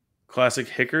 Classic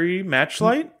hickory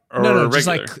matchlight? Or no, regular? Just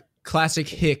like classic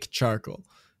hick charcoal.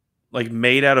 Like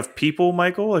made out of people,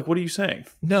 Michael? Like, what are you saying?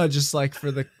 No, just like for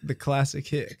the classic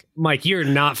hick. Mike, you're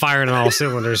not firing on all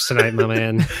cylinders tonight, my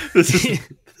man.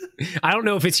 I don't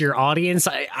know if it's your audience.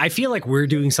 I feel like we're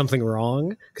doing something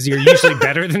wrong because you're usually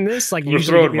better than this. Like,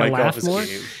 usually you laugh more.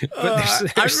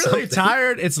 But I'm really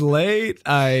tired. It's late.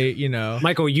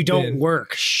 Michael, you don't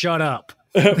work. Shut up.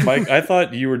 Mike, I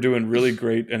thought you were doing really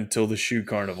great until the Shoe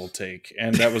Carnival take,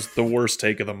 and that was the worst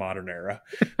take of the modern era.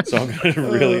 So I'm going to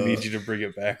really need you to bring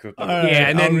it back. With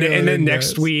and then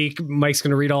next week, Mike's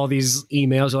going to read all these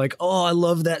emails. You're like, oh, I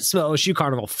love that smell of Shoe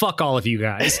Carnival. Fuck all of you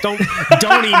guys. Don't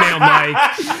email Mike.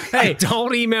 Hey,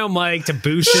 don't email Mike to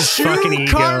boost his fucking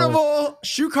ego.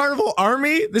 Shoe Carnival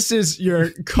Army, this is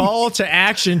your call to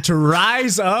action to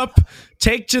rise up,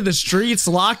 take to the streets,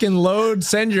 lock and load,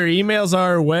 send your emails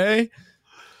our way.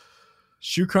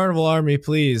 Shoe Carnival Army,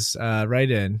 please write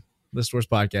in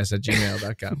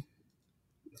listwarspodcast@gmail.com.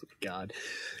 God.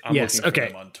 I'm looking for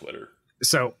them on Twitter.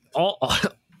 So all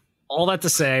that to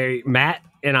say, Matt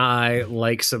and I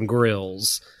like some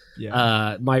grills.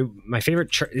 Yeah. My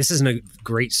favorite, this isn't a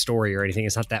great story or anything.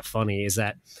 It's not that funny. Is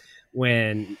that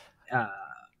when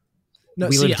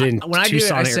we lived in when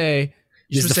Tucson, I say,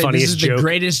 this is the funniest joke. This is the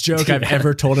greatest joke I've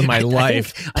ever told in my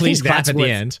life. Please clap at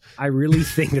the end. I really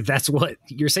think that's what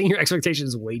you're saying. Your expectation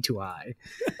is way too high.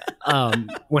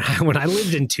 When I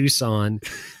lived in Tucson,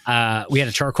 we had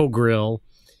a charcoal grill,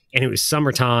 and it was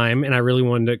summertime, and I really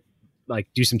wanted to like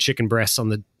do some chicken breasts on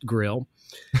the grill,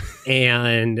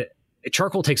 and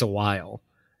charcoal takes a while.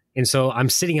 And so I'm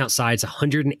sitting outside. It's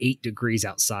 108 degrees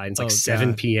outside. It's like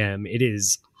 7 p.m. It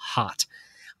is hot.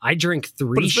 I drink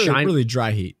three really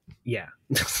dry heat. Yeah.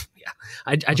 Yeah.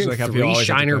 I drank like 3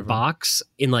 Shiner Box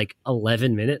in like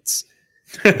 11 minutes.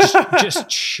 just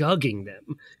chugging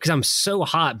them because I'm so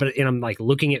hot. And I'm like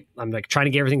I'm like trying to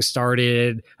get everything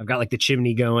started. I've got like the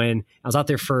chimney going. I was out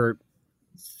there for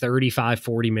 35,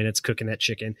 40 minutes cooking that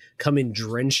chicken, come in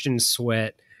drenched in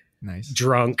sweat, Nice.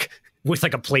 Drunk with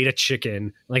like a plate of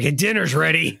chicken, like dinner's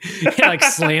ready. And, like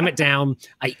slam it down.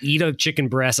 I eat a chicken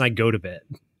breast and I go to bed.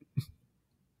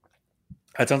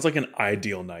 That sounds like an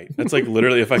ideal night. That's like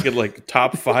literally if I could like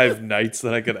top 5 nights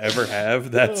that I could ever have,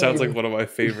 that sounds like one of my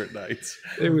favorite nights.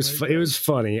 It was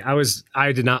funny.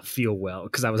 I did not feel well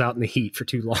because I was out in the heat for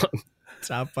too long.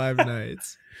 Top 5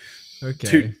 nights.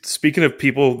 Okay. Dude, speaking of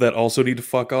people that also need to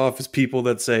fuck off, is people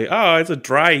that say, "Oh, it's a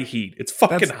dry heat. It's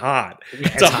fucking hot.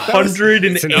 It's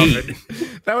 108."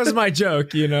 That was my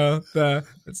joke, you know.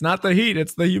 It's not the heat,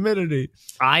 it's the humidity.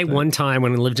 One time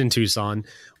when I lived in Tucson,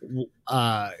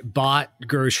 bought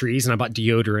groceries and I bought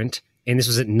deodorant, and this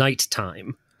was at night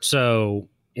time. So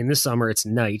in the summer, it's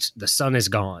night. The sun is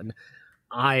gone.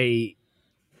 I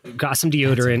got some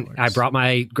deodorant. I brought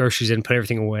my groceries in, put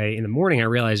everything away. In the morning, I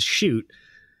realized, shoot,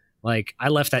 like I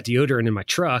left that deodorant in my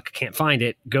truck, can't find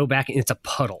it, go back and it's a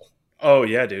puddle. Oh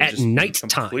yeah, dude. At nighttime.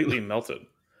 Completely melted.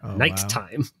 Oh,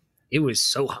 nighttime. Wow. It was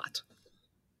so hot.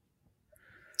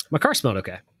 My car smelled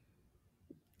okay.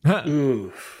 Huh.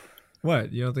 Ooh.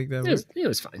 What? You don't think that it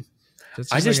was fine.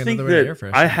 I just think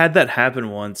that I had that happen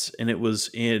once, and it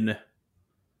was in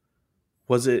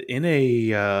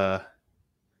a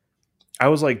I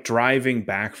was like driving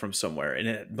back from somewhere and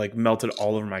it like melted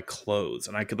all over my clothes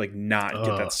and I could like not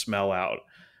get that smell out.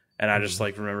 And I just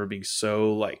like remember being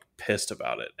so like pissed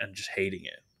about it and just hating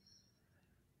it.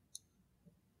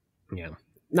 Yeah.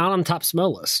 Not on the top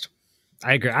smell list.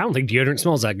 I agree. I don't think deodorant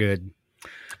smells that good.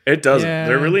 It doesn't. Yeah.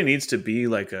 There really needs to be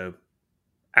like a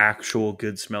actual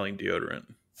good smelling deodorant.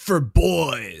 For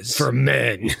boys. For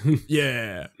men.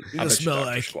 Yeah. I bet smell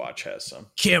like Squatch has some.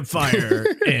 Campfire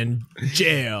and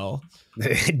jail.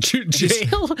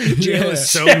 Jail is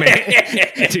so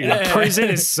manly. Dude, prison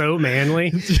is so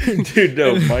manly. Dude,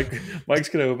 no, Mike's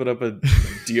gonna open up a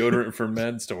deodorant for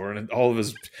men store, and all of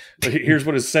his here's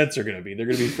what his scents are gonna be. They're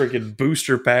gonna be freaking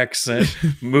booster pack scent,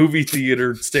 movie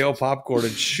theater, stale popcorn,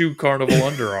 and shoe carnival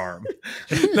underarm.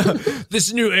 No,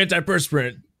 this new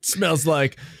antiperspirant smells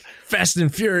like Fast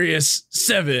and Furious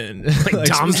 7. Like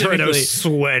Dom Toretto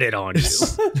sweated on you.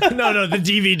 No, the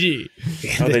DVD.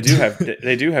 Oh, they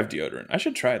do have deodorant. I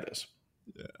should try this.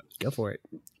 Yeah. Go for it.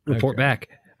 Report back.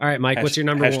 All right, Mike, what's your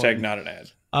number one? Hashtag not an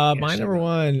ad. My number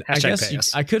one, I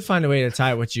guess I could find a way to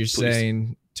tie what you're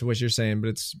saying to what you're saying, but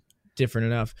it's different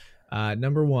enough.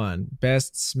 Number one,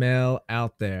 best smell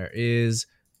out there is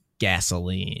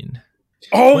gasoline.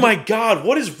 Oh my God,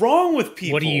 what is wrong with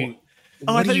people?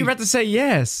 Oh, I thought you were about to say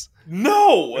yes.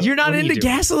 No, you're not into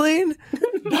gasoline.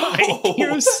 No,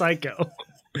 you're a psycho.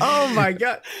 Oh my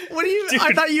God, what do you? Dude.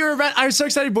 I thought you were about. I was so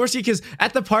excited, Borski, because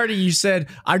at the party you said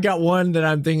I got one that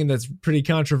I'm thinking that's pretty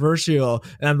controversial,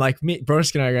 and I'm like,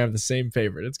 Borski and I are gonna have the same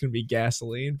favorite. It's gonna be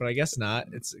gasoline, but I guess not.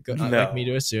 It's good, like me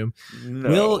to assume. No.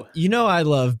 Will, you know I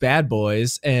love Bad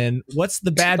Boys, and what's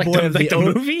the bad boy of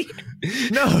the movie?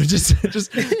 No, just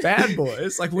Bad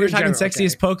Boys. Like we were talking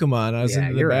sexiest Pokemon. I was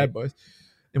into the Bad Boys.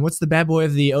 And what's the bad boy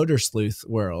of the odor sleuth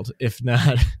world, if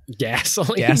not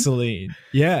gasoline? Gasoline,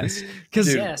 yes, because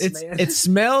it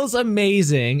smells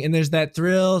amazing, and there's that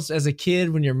thrill as a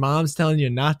kid when your mom's telling you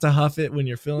not to huff it when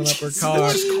you're filling up her car.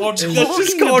 That's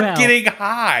just called getting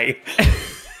high.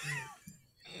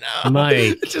 No,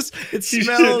 Mike, it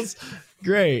smells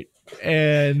great.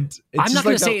 And I'm not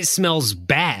going to say it smells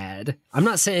bad. I'm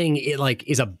not saying it like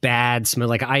is a bad smell.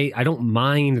 Like I don't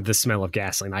mind the smell of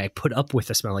gasoline. I put up with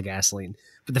the smell of gasoline.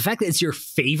 But the fact that it's your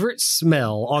favorite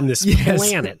smell on this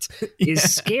planet is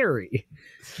scary.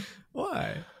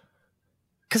 Why?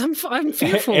 Because I'm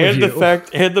fearful and of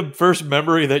you. The first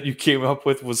memory that you came up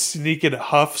with was sneaking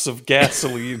huffs of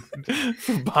gasoline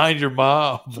from behind your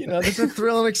mom. You know, there's a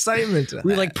thrill and excitement.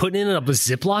 We're like putting it in a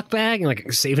Ziploc bag and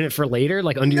like saving it for later,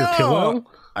 like under your pillow.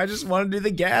 I just want to do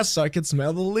the gas so I could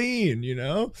smell the lean. You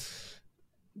know,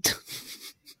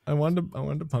 I wanted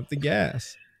to pump the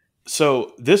gas.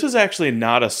 So this is actually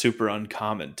not a super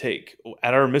uncommon take.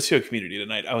 At our Missio community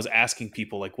tonight, I was asking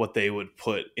people like what they would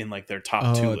put in like their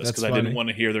top 2 list because I didn't want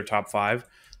to hear their top 5.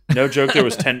 No joke. There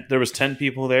was 10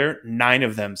 people there. 9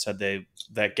 of them said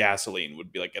that gasoline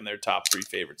would be like in their top 3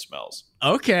 favorite smells.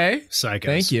 Okay, psychos.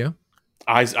 Thank you.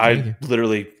 I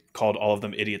literally called all of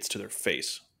them idiots to their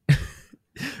face.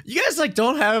 You guys like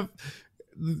don't have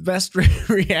the best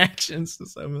reactions to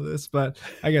some of this, but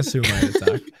I guess who am I to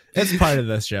talk? It's part of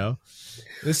the show.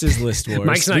 This is List Wars.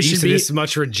 Mike's not used to this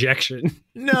much rejection.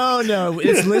 No,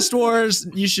 it's List Wars.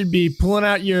 You should be pulling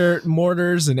out your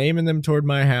mortars and aiming them toward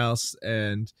my house.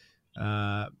 And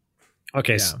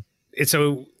okay, yeah.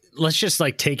 So let's just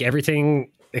like take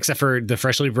everything except for the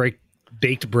freshly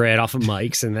baked bread off of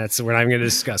Mike's, and that's what I'm going to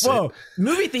discuss. Whoa,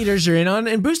 movie theaters you're in on,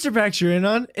 and booster packs you're in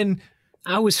on, and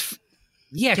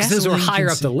Yeah, because those were higher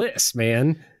up the list,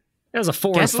 man. That was a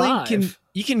 4 and 5.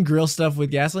 You can grill stuff with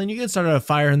gasoline. You can start a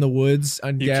fire in the woods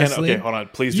on gasoline. Okay, hold on.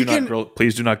 Please do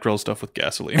not grill stuff with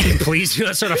gasoline. Please do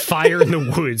not start a fire in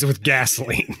the woods with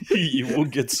gasoline. You will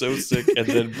get so sick and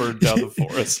then burn down the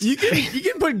forest. You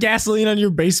can put gasoline on your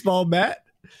baseball bat.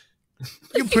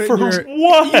 You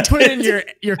put it in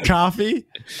your coffee.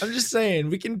 I'm just saying,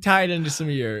 we can tie it into some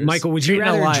of yours. Michael, would you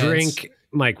rather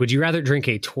drink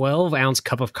a 12-ounce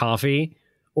cup of coffee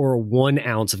or 1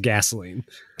 ounce of gasoline?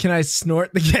 Can I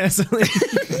snort the gasoline?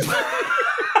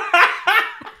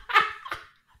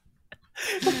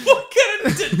 What kind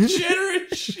of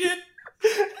degenerate shit?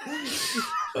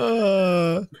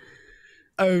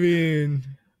 I mean,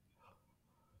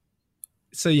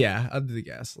 so yeah, I'll do the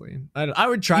gasoline. I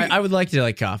would try. I would like to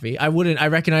like coffee. I wouldn't. I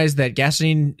recognize that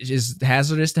gasoline is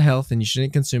hazardous to health and you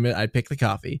shouldn't consume it. I'd pick the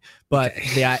coffee, but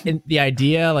the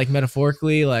idea, like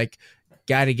metaphorically, like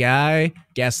guy to guy,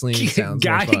 gasoline sounds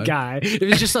guy more fun. To guy. It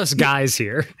was just us guys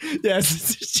here. Yes,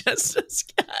 it's just us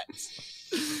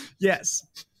guys. Yes.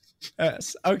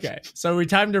 Okay. So we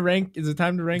time to rank. Is it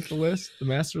time to rank the list, the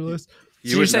master list?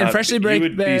 So you're saying freshly baked You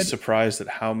would bed. be surprised at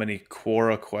how many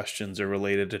Quora questions are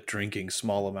related to drinking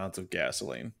small amounts of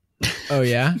gasoline. Oh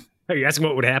yeah. Are you asking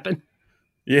what would happen?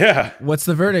 Yeah. What's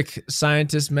the verdict,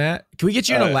 scientist Matt? Can we get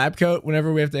you in a lab coat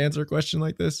whenever we have to answer a question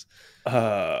like this?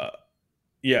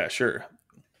 Yeah, sure.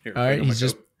 Here, all right, he's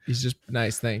just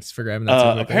nice. Thanks for grabbing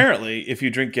that. Apparently, if you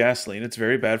drink gasoline, it's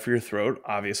very bad for your throat,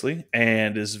 obviously,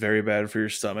 and is very bad for your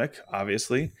stomach,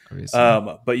 obviously.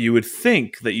 But you would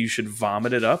think that you should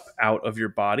vomit it up out of your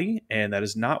body, and that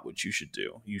is not what you should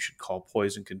do. You should call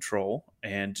poison control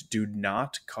and do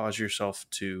not cause yourself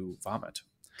to vomit.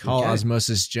 Call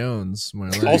Osmosis Jones.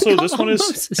 Also, this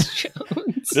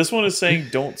one is saying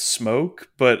don't smoke,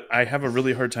 but I have a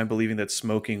really hard time believing that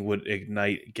smoking would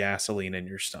ignite gasoline in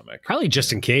your stomach. Probably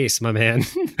just in case, my man.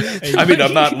 I mean,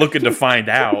 I'm not looking to find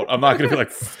out. I'm not going to be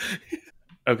like,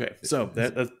 okay. So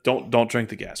don't drink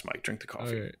the gas, Mike. Drink the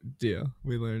coffee. All right, deal.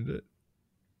 We learned it.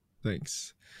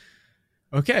 Thanks.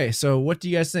 Okay, so what do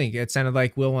you guys think? It sounded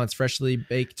like Will wants freshly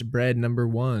baked bread number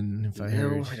 1. If I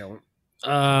heard. No, I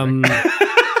don't.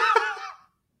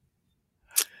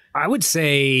 I would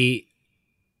say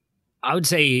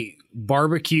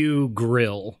barbecue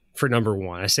grill for number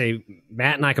 1. I say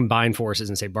Matt and I combine forces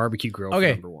and say barbecue grill for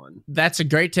number 1. That's a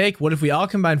great take. What if we all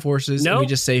combine forces and we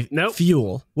just say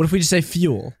fuel? What if we just say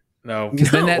fuel? No.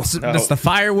 Because then that's the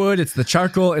firewood, it's the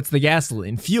charcoal, it's the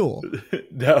gasoline. Fuel.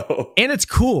 No. And it's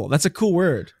cool. That's a cool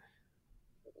word.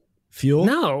 Fuel?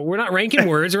 No, we're not ranking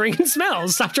words, we're ranking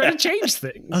smells. Stop trying to change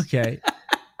things. Okay.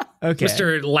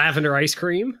 Mr. Lavender Ice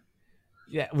Cream.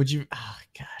 Yeah, would you? Oh,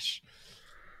 gosh.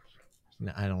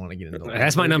 No, I don't want to get into that.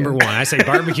 That's my number 1. I say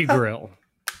barbecue grill.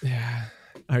 Yeah.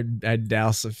 I'd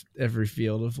douse every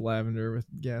field of lavender with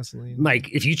gasoline. Mike,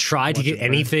 if you try to get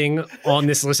anything on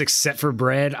this list except for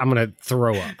bread, I'm going to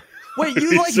throw up. Wait,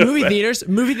 you like movie theaters?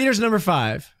 Movie theaters number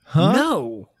 5. Huh?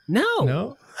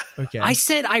 No. Okay. I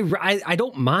said I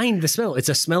don't mind the smell. It's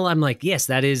a smell. I'm like, yes,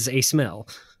 that is a smell.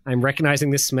 I'm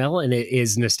recognizing this smell, and it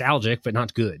is nostalgic, but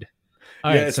not good.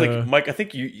 It's like, Mike, I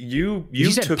think you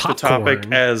took the topic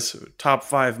as top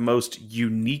 5 most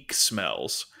unique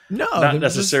smells. No, not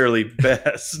necessarily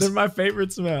best. They're my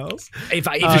favorite smells. If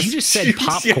you just said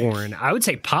popcorn, I would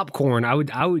say popcorn. I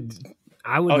would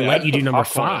let you do number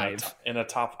 5 in a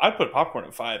top. I'd put popcorn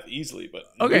at 5 easily, but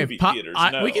movie theaters.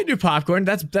 No. We can do popcorn.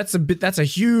 That's a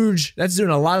huge. That's doing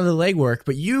a lot of the legwork.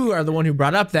 But you are the one who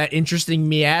brought up that interesting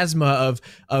miasma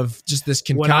of just this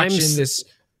concoction.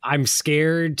 I'm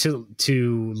scared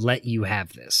to let you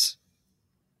have this.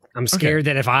 I'm scared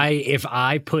that if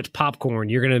I put popcorn,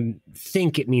 you're gonna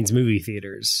think it means movie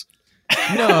theaters.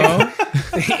 No,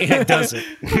 it doesn't.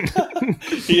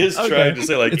 He is trying to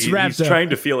say like he's trying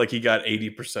to feel like he got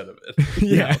 80% of it.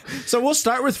 Yeah. So we'll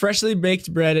start with freshly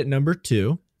baked bread at number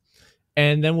 2,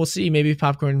 and then we'll see. Maybe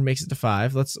popcorn makes it to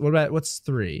 5. What's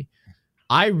 3?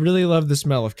 I really love the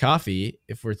smell of coffee.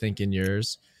 If we're thinking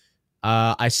yours.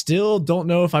 I still don't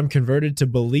know if I'm converted to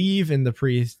believe in the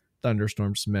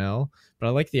pre-thunderstorm smell, but I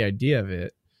like the idea of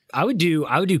it. I would do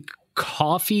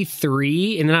coffee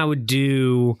 3, and then I would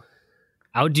do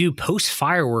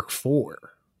post-firework 4.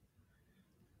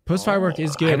 Post-firework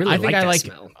is good. I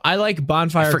like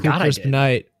bonfire cool crisp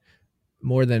night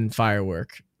more than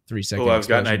firework 3 seconds. Oh, I've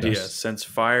got an idea. Since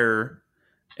fire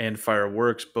and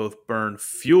fireworks both burn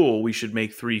fuel, we should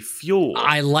make 3 fuel.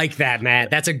 I like that,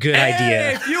 Matt. That's a good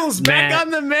idea. Fuel's back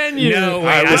on the menu. No,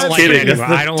 wait, I don't like it anymore.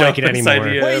 I don't like it anymore.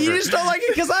 Wait, you just don't like it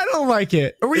because I don't like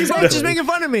it? Or were you both just making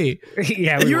fun of me?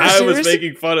 Yeah, I was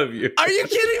making fun of you. Are you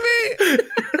kidding me?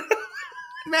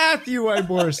 Matthew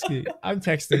Wyborski. I'm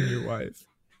texting your wife.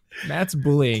 Matt's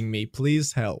bullying me.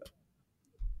 Please help.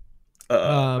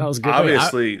 That was good.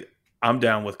 Obviously, I'm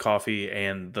down with coffee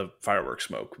and the fireworks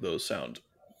smoke. Those sound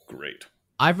great.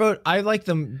 I like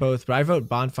them both, but I vote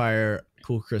bonfire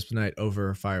cool crisp night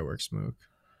over fireworks smoke.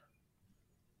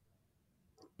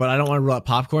 But I don't want to rule out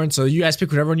popcorn, so you guys pick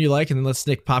whatever one you like, and then let's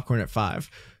stick popcorn at 5.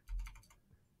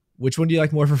 Which one do you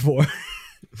like more for 4?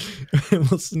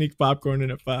 We'll sneak popcorn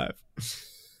in at 5.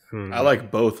 I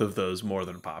like both of those more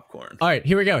than popcorn. All right,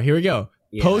 here we go.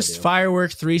 Yeah, post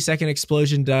firework 3-second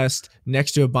explosion dust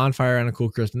next to a bonfire on a cool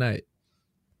crisp night.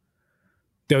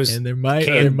 And there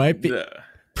might be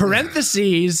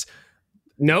parentheses.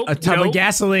 Nope. A tub of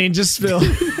gasoline just spilled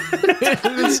off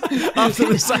to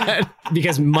the side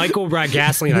because Michael brought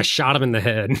gasoline. I shot him in the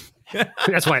head.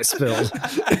 That's why it spilled.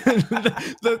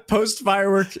 The post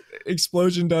firework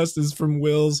explosion dust is from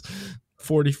Will's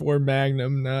 44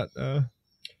 Magnum, not.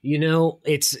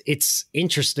 It's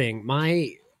interesting.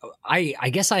 I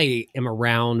guess I am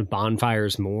around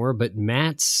bonfires more, but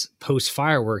Matt's post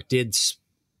firework did,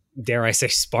 dare I say,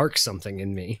 spark something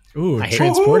in me. Ooh,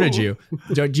 transported you.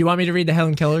 Do you want me to read the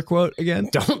Helen Keller quote again?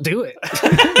 Don't do it.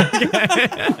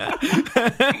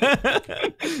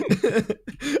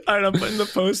 All right, I'm putting the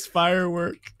post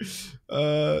firework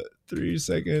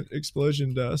 3-second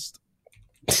explosion dust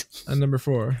on number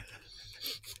 4.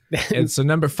 And so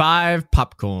number 5,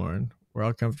 popcorn. We're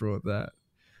all comfortable with that.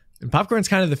 And popcorn's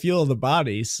kind of the fuel of the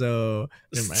body, so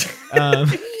oh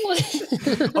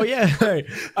yeah, all right.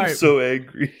 I'm so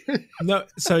angry. No,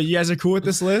 so you guys are cool with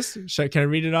this list? Can I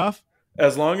read it off?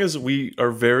 As long as we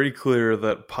are very clear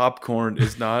that popcorn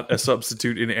is not a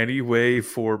substitute in any way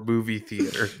for movie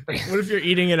theater. What if you're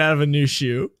eating it out of a new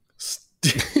shoe?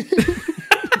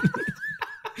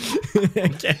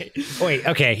 Okay. Wait,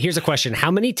 okay, here's a question. How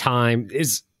many times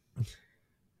is...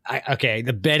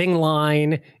 the betting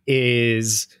line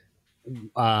is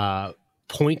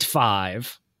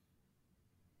 0.5.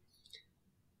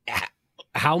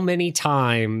 How many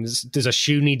times does a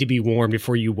shoe need to be worn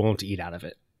before you won't eat out of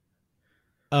it?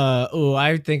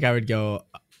 I think I would go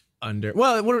under.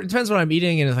 Well, it depends what I'm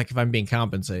eating and like if I'm being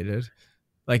compensated.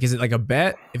 Like, is it like a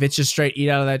bet? If it's just straight eat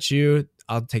out of that shoe,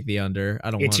 I'll take the under.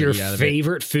 I don't want to eat out of it. It's your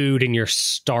favorite food and you're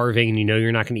starving and you know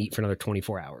you're not going to eat for another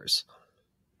 24 hours.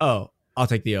 Oh, I'll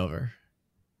take the over.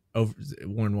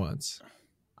 Worn once.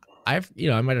 I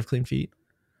might have clean feet.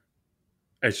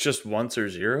 It's just once or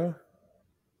 0?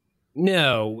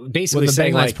 No, basically the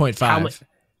saying like 0.5.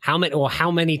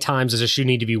 How many times does a shoe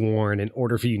need to be worn in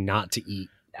order for you not to eat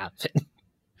out of it?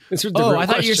 I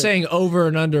thought you were saying over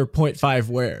and under 0.5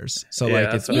 wears. So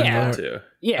like it's too.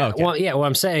 Yeah. Okay. Well, yeah. What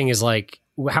I'm saying is like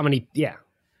how many? Yeah.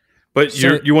 But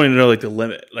you want to know like the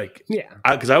limit, like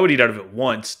because I would eat out of it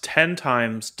once, 10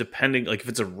 times, depending. Like if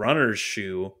it's a runner's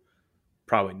shoe,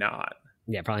 probably not.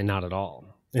 Yeah, probably not at all,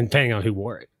 and depending on who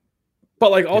wore it.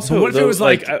 But like also, what if it was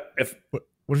like what if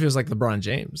it was like LeBron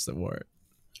James that wore it?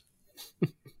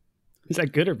 Is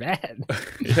that good or bad?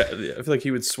 Yeah, I feel like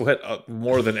he would sweat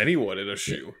more than anyone in a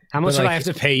shoe. How much would I have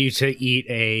to pay you to eat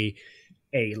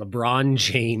a LeBron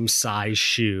James size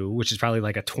shoe, which is probably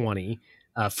like a 20,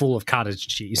 full of cottage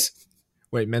cheese?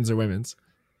 Wait, men's or women's?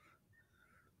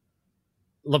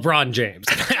 LeBron James.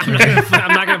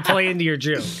 I'm not going to play into your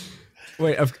joke.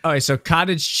 Wait, all right. So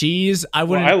cottage cheese, I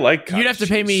wouldn't. Well, I like. Cottage you'd have to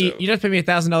pay me. So. You'd have to pay me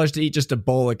 $1,000 to eat just a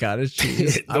bowl of cottage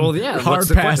cheese. Well, yeah. Hard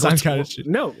pass on cottage cheese.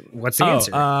 No. What's the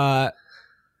answer?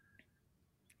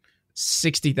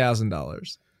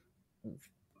 $60,000.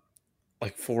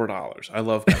 Like $4. I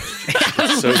love cottage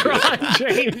cheese. So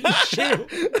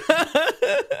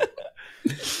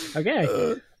good.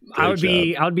 Okay. I would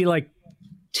be like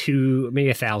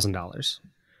maybe $1,000.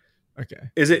 Okay.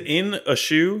 Is it in a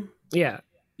shoe? Yeah.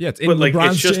 Yeah, it's in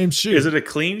LeBron James shoe. Is it a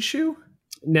clean shoe?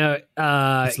 No,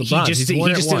 he just did a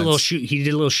little shoot. He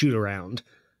did a little shoot around,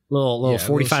 little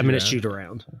 45-minute shoot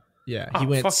around. Yeah, he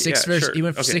went 6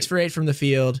 for 8 from the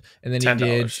field, and then he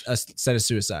did a set of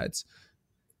suicides.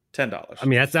 $10. I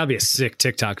mean, that'd be a sick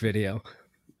TikTok video.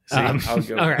 See, I would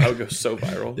go so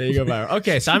viral. There you go, viral.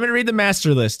 Okay, so I'm going to read the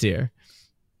master list here.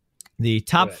 The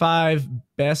top 5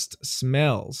 best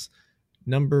smells.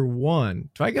 Number 1.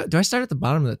 Do I start at the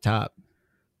bottom of the top?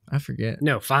 I forget.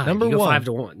 No, 5. Number 1. 5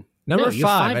 to 1. Number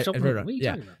 5.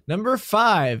 Number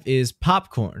 5 is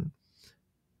popcorn.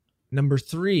 Number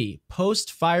 3,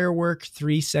 post firework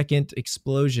 3-second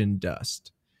explosion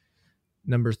dust.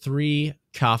 Number 3,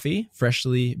 coffee,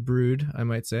 freshly brewed, I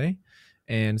might say.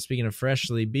 And speaking of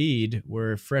freshly bead,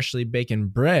 we're freshly baking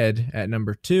bread at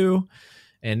number 2.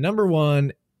 And number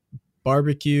 1,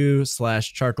 barbecue /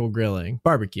 charcoal grilling.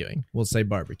 Barbecuing. We'll say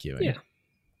barbecuing. Yeah.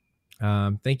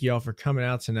 Thank you all for coming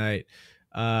out tonight.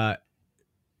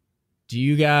 Do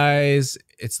you guys,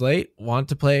 it's late, want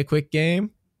to play a quick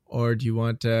game? Or do you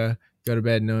want to go to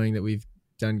bed knowing that we've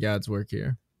done God's work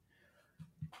here?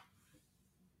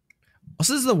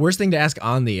 Also, this is the worst thing to ask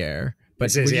on the air.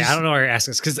 But I don't know why you're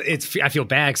asking this, because I feel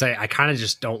bad because I kind of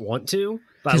just don't want to.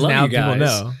 But I love now you guys. People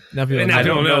know. Now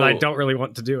people know. I don't really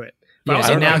want to do it. But I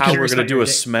don't know how we're going to do a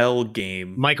smell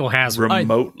game. Michael has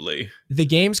remotely. The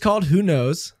game's called Who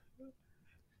Knows?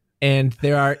 And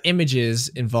there are images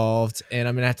involved, and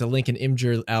I'm going to have to link an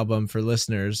Imgur album for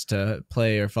listeners to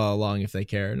play or follow along if they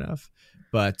care enough.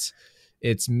 But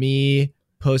it's me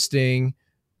posting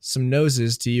some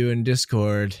noses to you in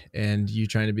Discord, and you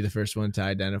trying to be the first one to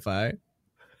identify.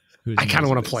 I kind of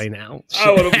want to play now.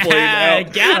 I want to play now.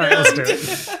 Got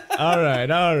it. All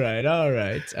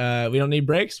right. We don't need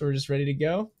breaks. We're just ready to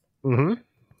go. Mm-hmm.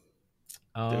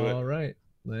 All right.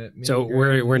 So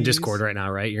we're in Discord right now,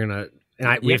 right? You're gonna.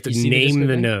 We have to name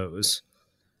the nose.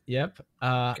 Yep.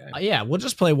 Okay. Yeah, we'll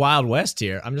just play Wild West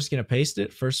here. I'm just going to paste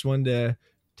it. First one to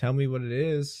tell me what it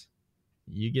is,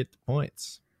 you get the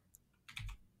points.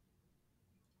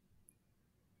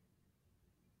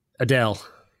 Adele.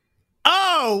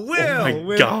 Oh, Will! Oh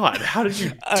my God! How did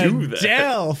you do that?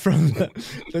 Adele from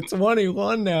the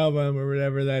 21 album or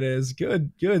whatever that is.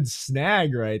 Good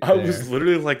snag right there. I was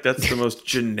literally like, that's the most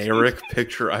generic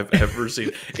picture I've ever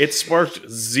seen. It sparked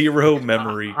zero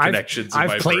memory connections.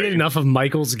 I've played brain. enough of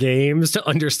Michael's games to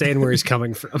understand where he's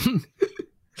coming from.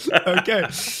 Okay.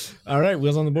 All right,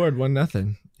 Will's on the board.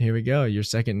 1-0. Here we go. Your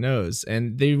second nose,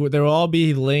 and they will all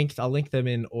be linked. I'll link them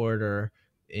in order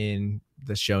in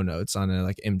the show notes on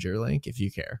a Imgur link if you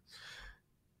care.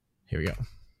 Here we go.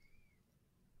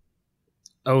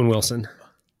 Owen Wilson.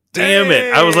 Damn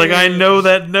it. I was like, I know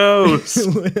that nose.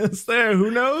 It's there.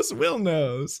 Who knows? Will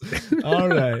knows. All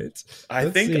right. I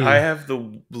think I have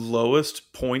the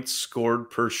lowest points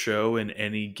scored per show in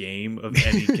any game of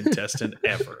any contestant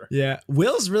ever. Yeah.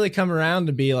 Will's really come around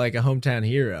to be like a hometown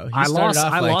hero. I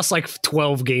lost like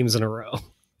 12 games in a row.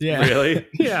 Yeah. Really?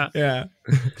 Yeah.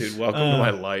 Dude, welcome to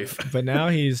my life. But now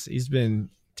he's been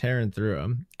tearing through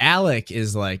them. Alec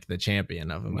is like the champion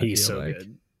of them. He's so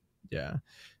good. Yeah.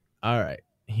 All right.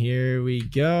 Here we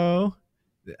go.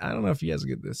 I don't know if you guys will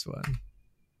get this one.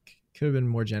 Could have been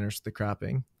more generous with the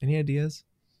cropping. Any ideas?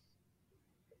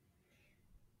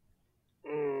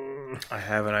 I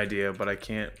have an idea, but I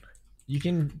can't. You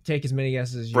can take as many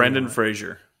guesses as you Brendan want.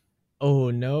 Fraser.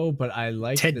 Oh, no, but I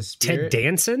like the spirit. Ted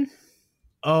Danson?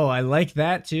 Oh, I like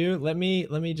that too. Let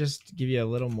me just give you a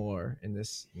little more in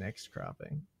this next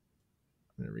cropping.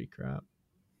 I'm going to recrop.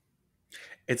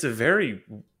 It's a very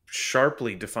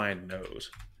sharply defined nose.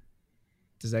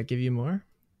 Does that give you more?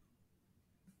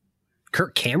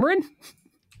 Kirk Cameron?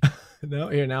 No,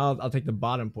 here, now I'll take the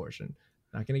bottom portion.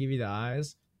 Not going to give you the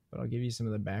eyes, but I'll give you some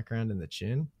of the background and the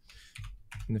chin.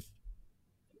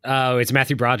 Oh, it's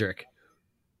Matthew Broderick.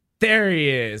 There he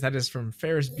is. That is from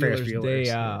Ferris Bueller's Day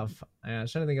yeah. Off. I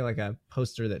was trying to think of like a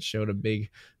poster that showed a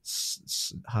big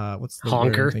what's the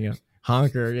honker?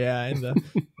 Honker, yeah. In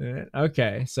the,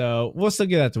 okay, so we'll still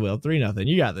give that to Will. 3-0.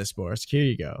 You got this, Borsk. Here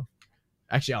you go.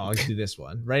 Actually, I'll do this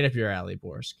one. Right up your alley,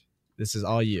 Borsk. This is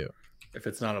all you. If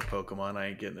it's not a Pokemon, I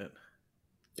ain't getting it.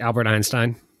 Albert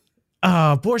Einstein.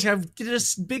 Oh, Borsk, I did a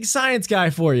big science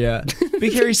guy for you.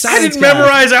 Big hairy science I didn't guy.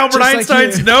 memorize Albert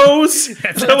Einstein's nose.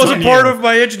 That wasn't part of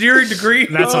my engineering degree.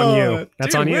 That's on you.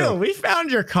 That's on you. Will, we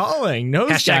found your calling. Nose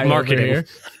Hashtag guy marketing. Over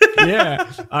here.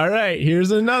 Yeah. All right.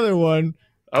 Here's another one.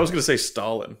 I was going to say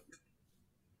Stalin.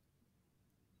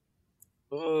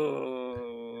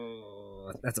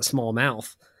 Oh, that's a small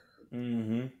mouth.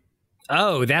 Mm-hmm.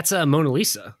 Oh, that's a Mona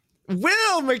Lisa.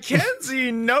 Will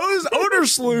McKenzie knows odor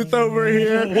sleuth over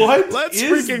here. What? Let's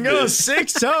is freaking go. this?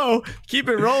 6-0. Keep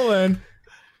it rolling.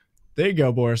 There you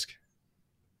go, Borsk.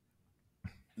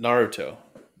 Naruto.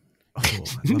 Oh, I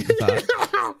love the thought.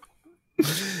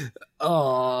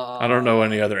 Oh, I don't know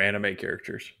any other anime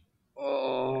characters.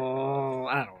 Oh,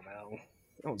 I don't know.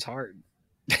 That one's hard.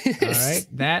 All right.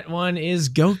 That one is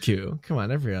Goku. Come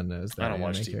on, everyone knows that. I don't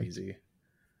watch anime character. DBZ.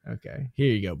 Okay.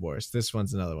 Here you go, Boris. This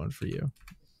one's another one for you.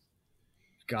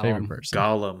 Favorite person.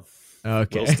 Gollum.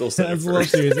 Okay. We'll still say That's it a little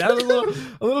first. too easy. That was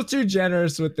a little too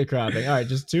generous with the cropping. All right,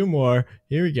 just two more.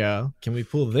 Here we go. Can we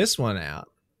pull this one out?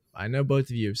 I know both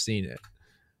of you have seen it.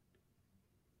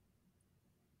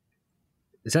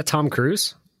 Is that Tom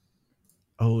Cruise?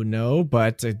 Oh no,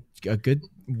 but a good,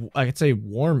 I could say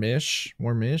warmish.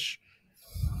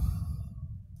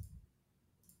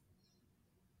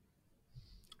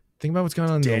 Think about what's going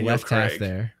on in Daniel the left Craig. half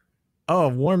there. Oh,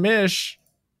 warmish.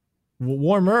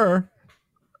 Warmer.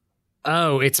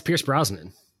 Oh, it's Pierce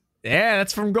Brosnan. Yeah,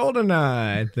 that's from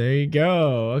GoldenEye. There you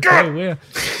go. Okay, Will.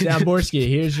 Borski,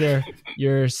 here's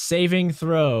your saving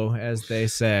throw, as they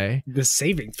say. The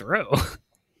saving throw.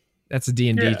 That's a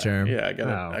D&D term. Yeah, I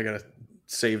gotta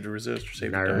save to resist or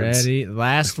save to die. Ready?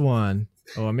 Last one.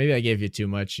 Oh, maybe I gave you too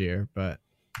much here, but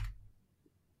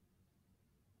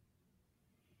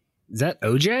is that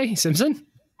OJ Simpson?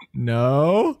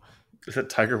 No. Is that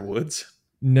Tiger Woods?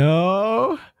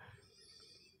 No.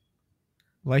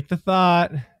 Like the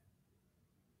thought.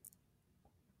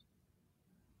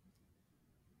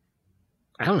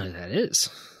 I don't know who that is.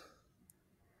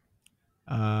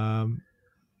 I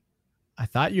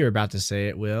thought you were about to say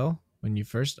it, Will, when you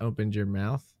first opened your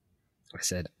mouth. I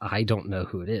said, I don't know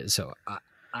who it is. So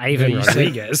Ivan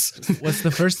Rodriguez. What's the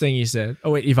first thing you said?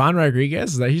 Oh, wait, Ivan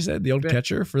Rodriguez? Is that who you said? The old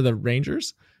catcher for the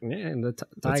Rangers? Yeah, and the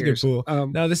Tigers. That's a good pool.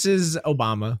 No, this is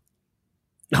Obama.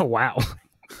 Oh, wow.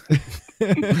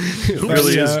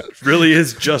 really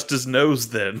is just his nose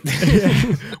then.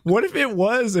 What if it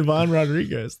was Ivan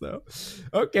Rodriguez though?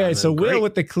 Okay, so great. Will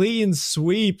with the clean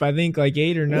sweep, I think like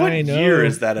 8 or 9. What year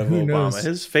is that of Obama? Knows?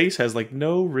 His face has like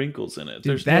no wrinkles in it.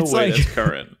 There's no way that's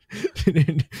current.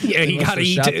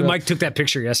 Yeah, Mike took that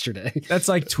picture yesterday. That's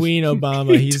like tween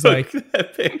Obama. He's like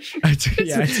that picture.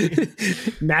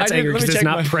 Matt's angry because it's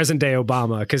not present day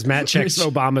Obama because Matt checks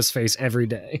Obama's face every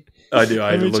day. I do.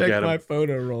 I had to look at him. My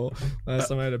photo roll. Last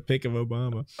time I had a pic of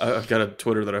Obama. I've got a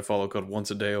Twitter that I follow called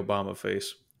Once a Day Obama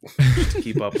Face. To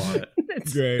keep up on it.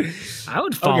 That's great. I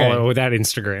would follow that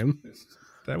Instagram.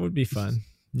 That would be fun.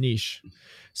 Niche.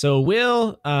 So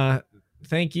Will,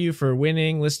 thank you for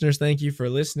winning. Listeners, thank you for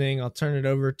listening. I'll turn it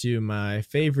over to my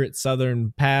favorite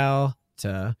Southern pal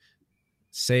to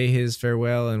say his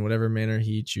farewell in whatever manner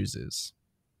he chooses.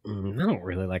 I don't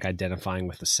really like identifying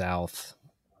with the South.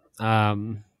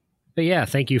 But yeah,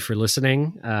 thank you for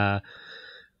listening.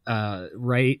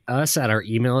 Write us at our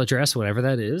email address, whatever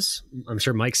that is. I'm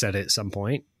sure Mike said it at some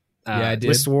point. Yeah, I did.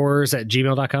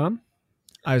 Listwars@gmail.com.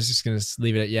 I was just going to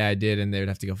leave it at, yeah, I did, and they would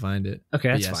have to go find it. Okay,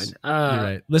 that's fine. You're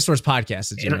right.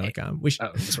 Listwarspodcast@gmail.com. We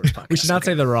should not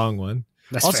say the wrong one.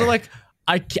 That's also, fair. like,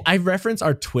 I reference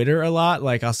our Twitter a lot.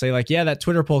 Like, I'll say, like, yeah, that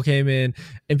Twitter poll came in,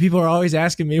 and people are always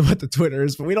asking me what the Twitter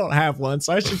is, but we don't have one,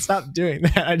 so I should stop doing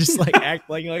that. I just, like, act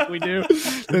like we do.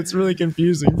 That's really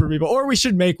confusing for people. Or we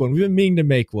should make one. We've been meaning to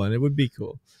make one. It would be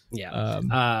cool.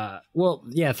 Yeah. Well,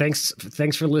 yeah, thanks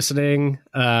for listening.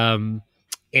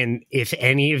 And if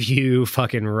any of you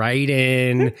fucking write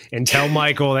in and tell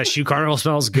Michael that Shoe Carnival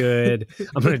smells good,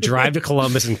 I'm going to drive to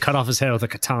Columbus and cut off his head with a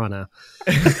katana.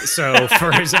 So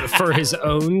for his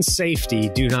own safety,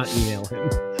 do not email him.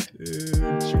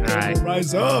 All right.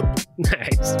 Rise up.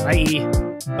 Nice. Bye.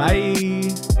 Bye.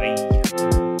 Bye.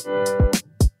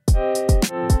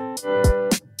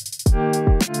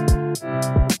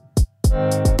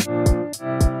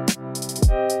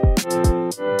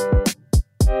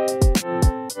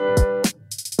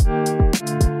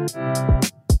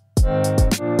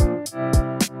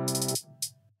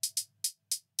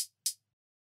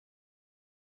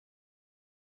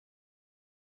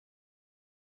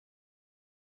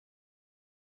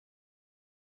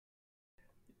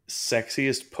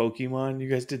 Sexiest Pokemon? You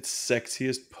guys did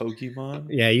sexiest Pokemon?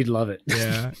 Yeah, you'd love it.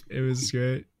 Yeah, it was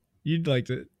great. You'd liked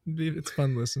it. It's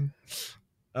fun listen.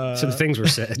 Some things were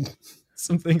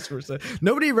said.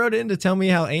 Nobody wrote in to tell me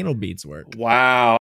how anal beads work. Wow.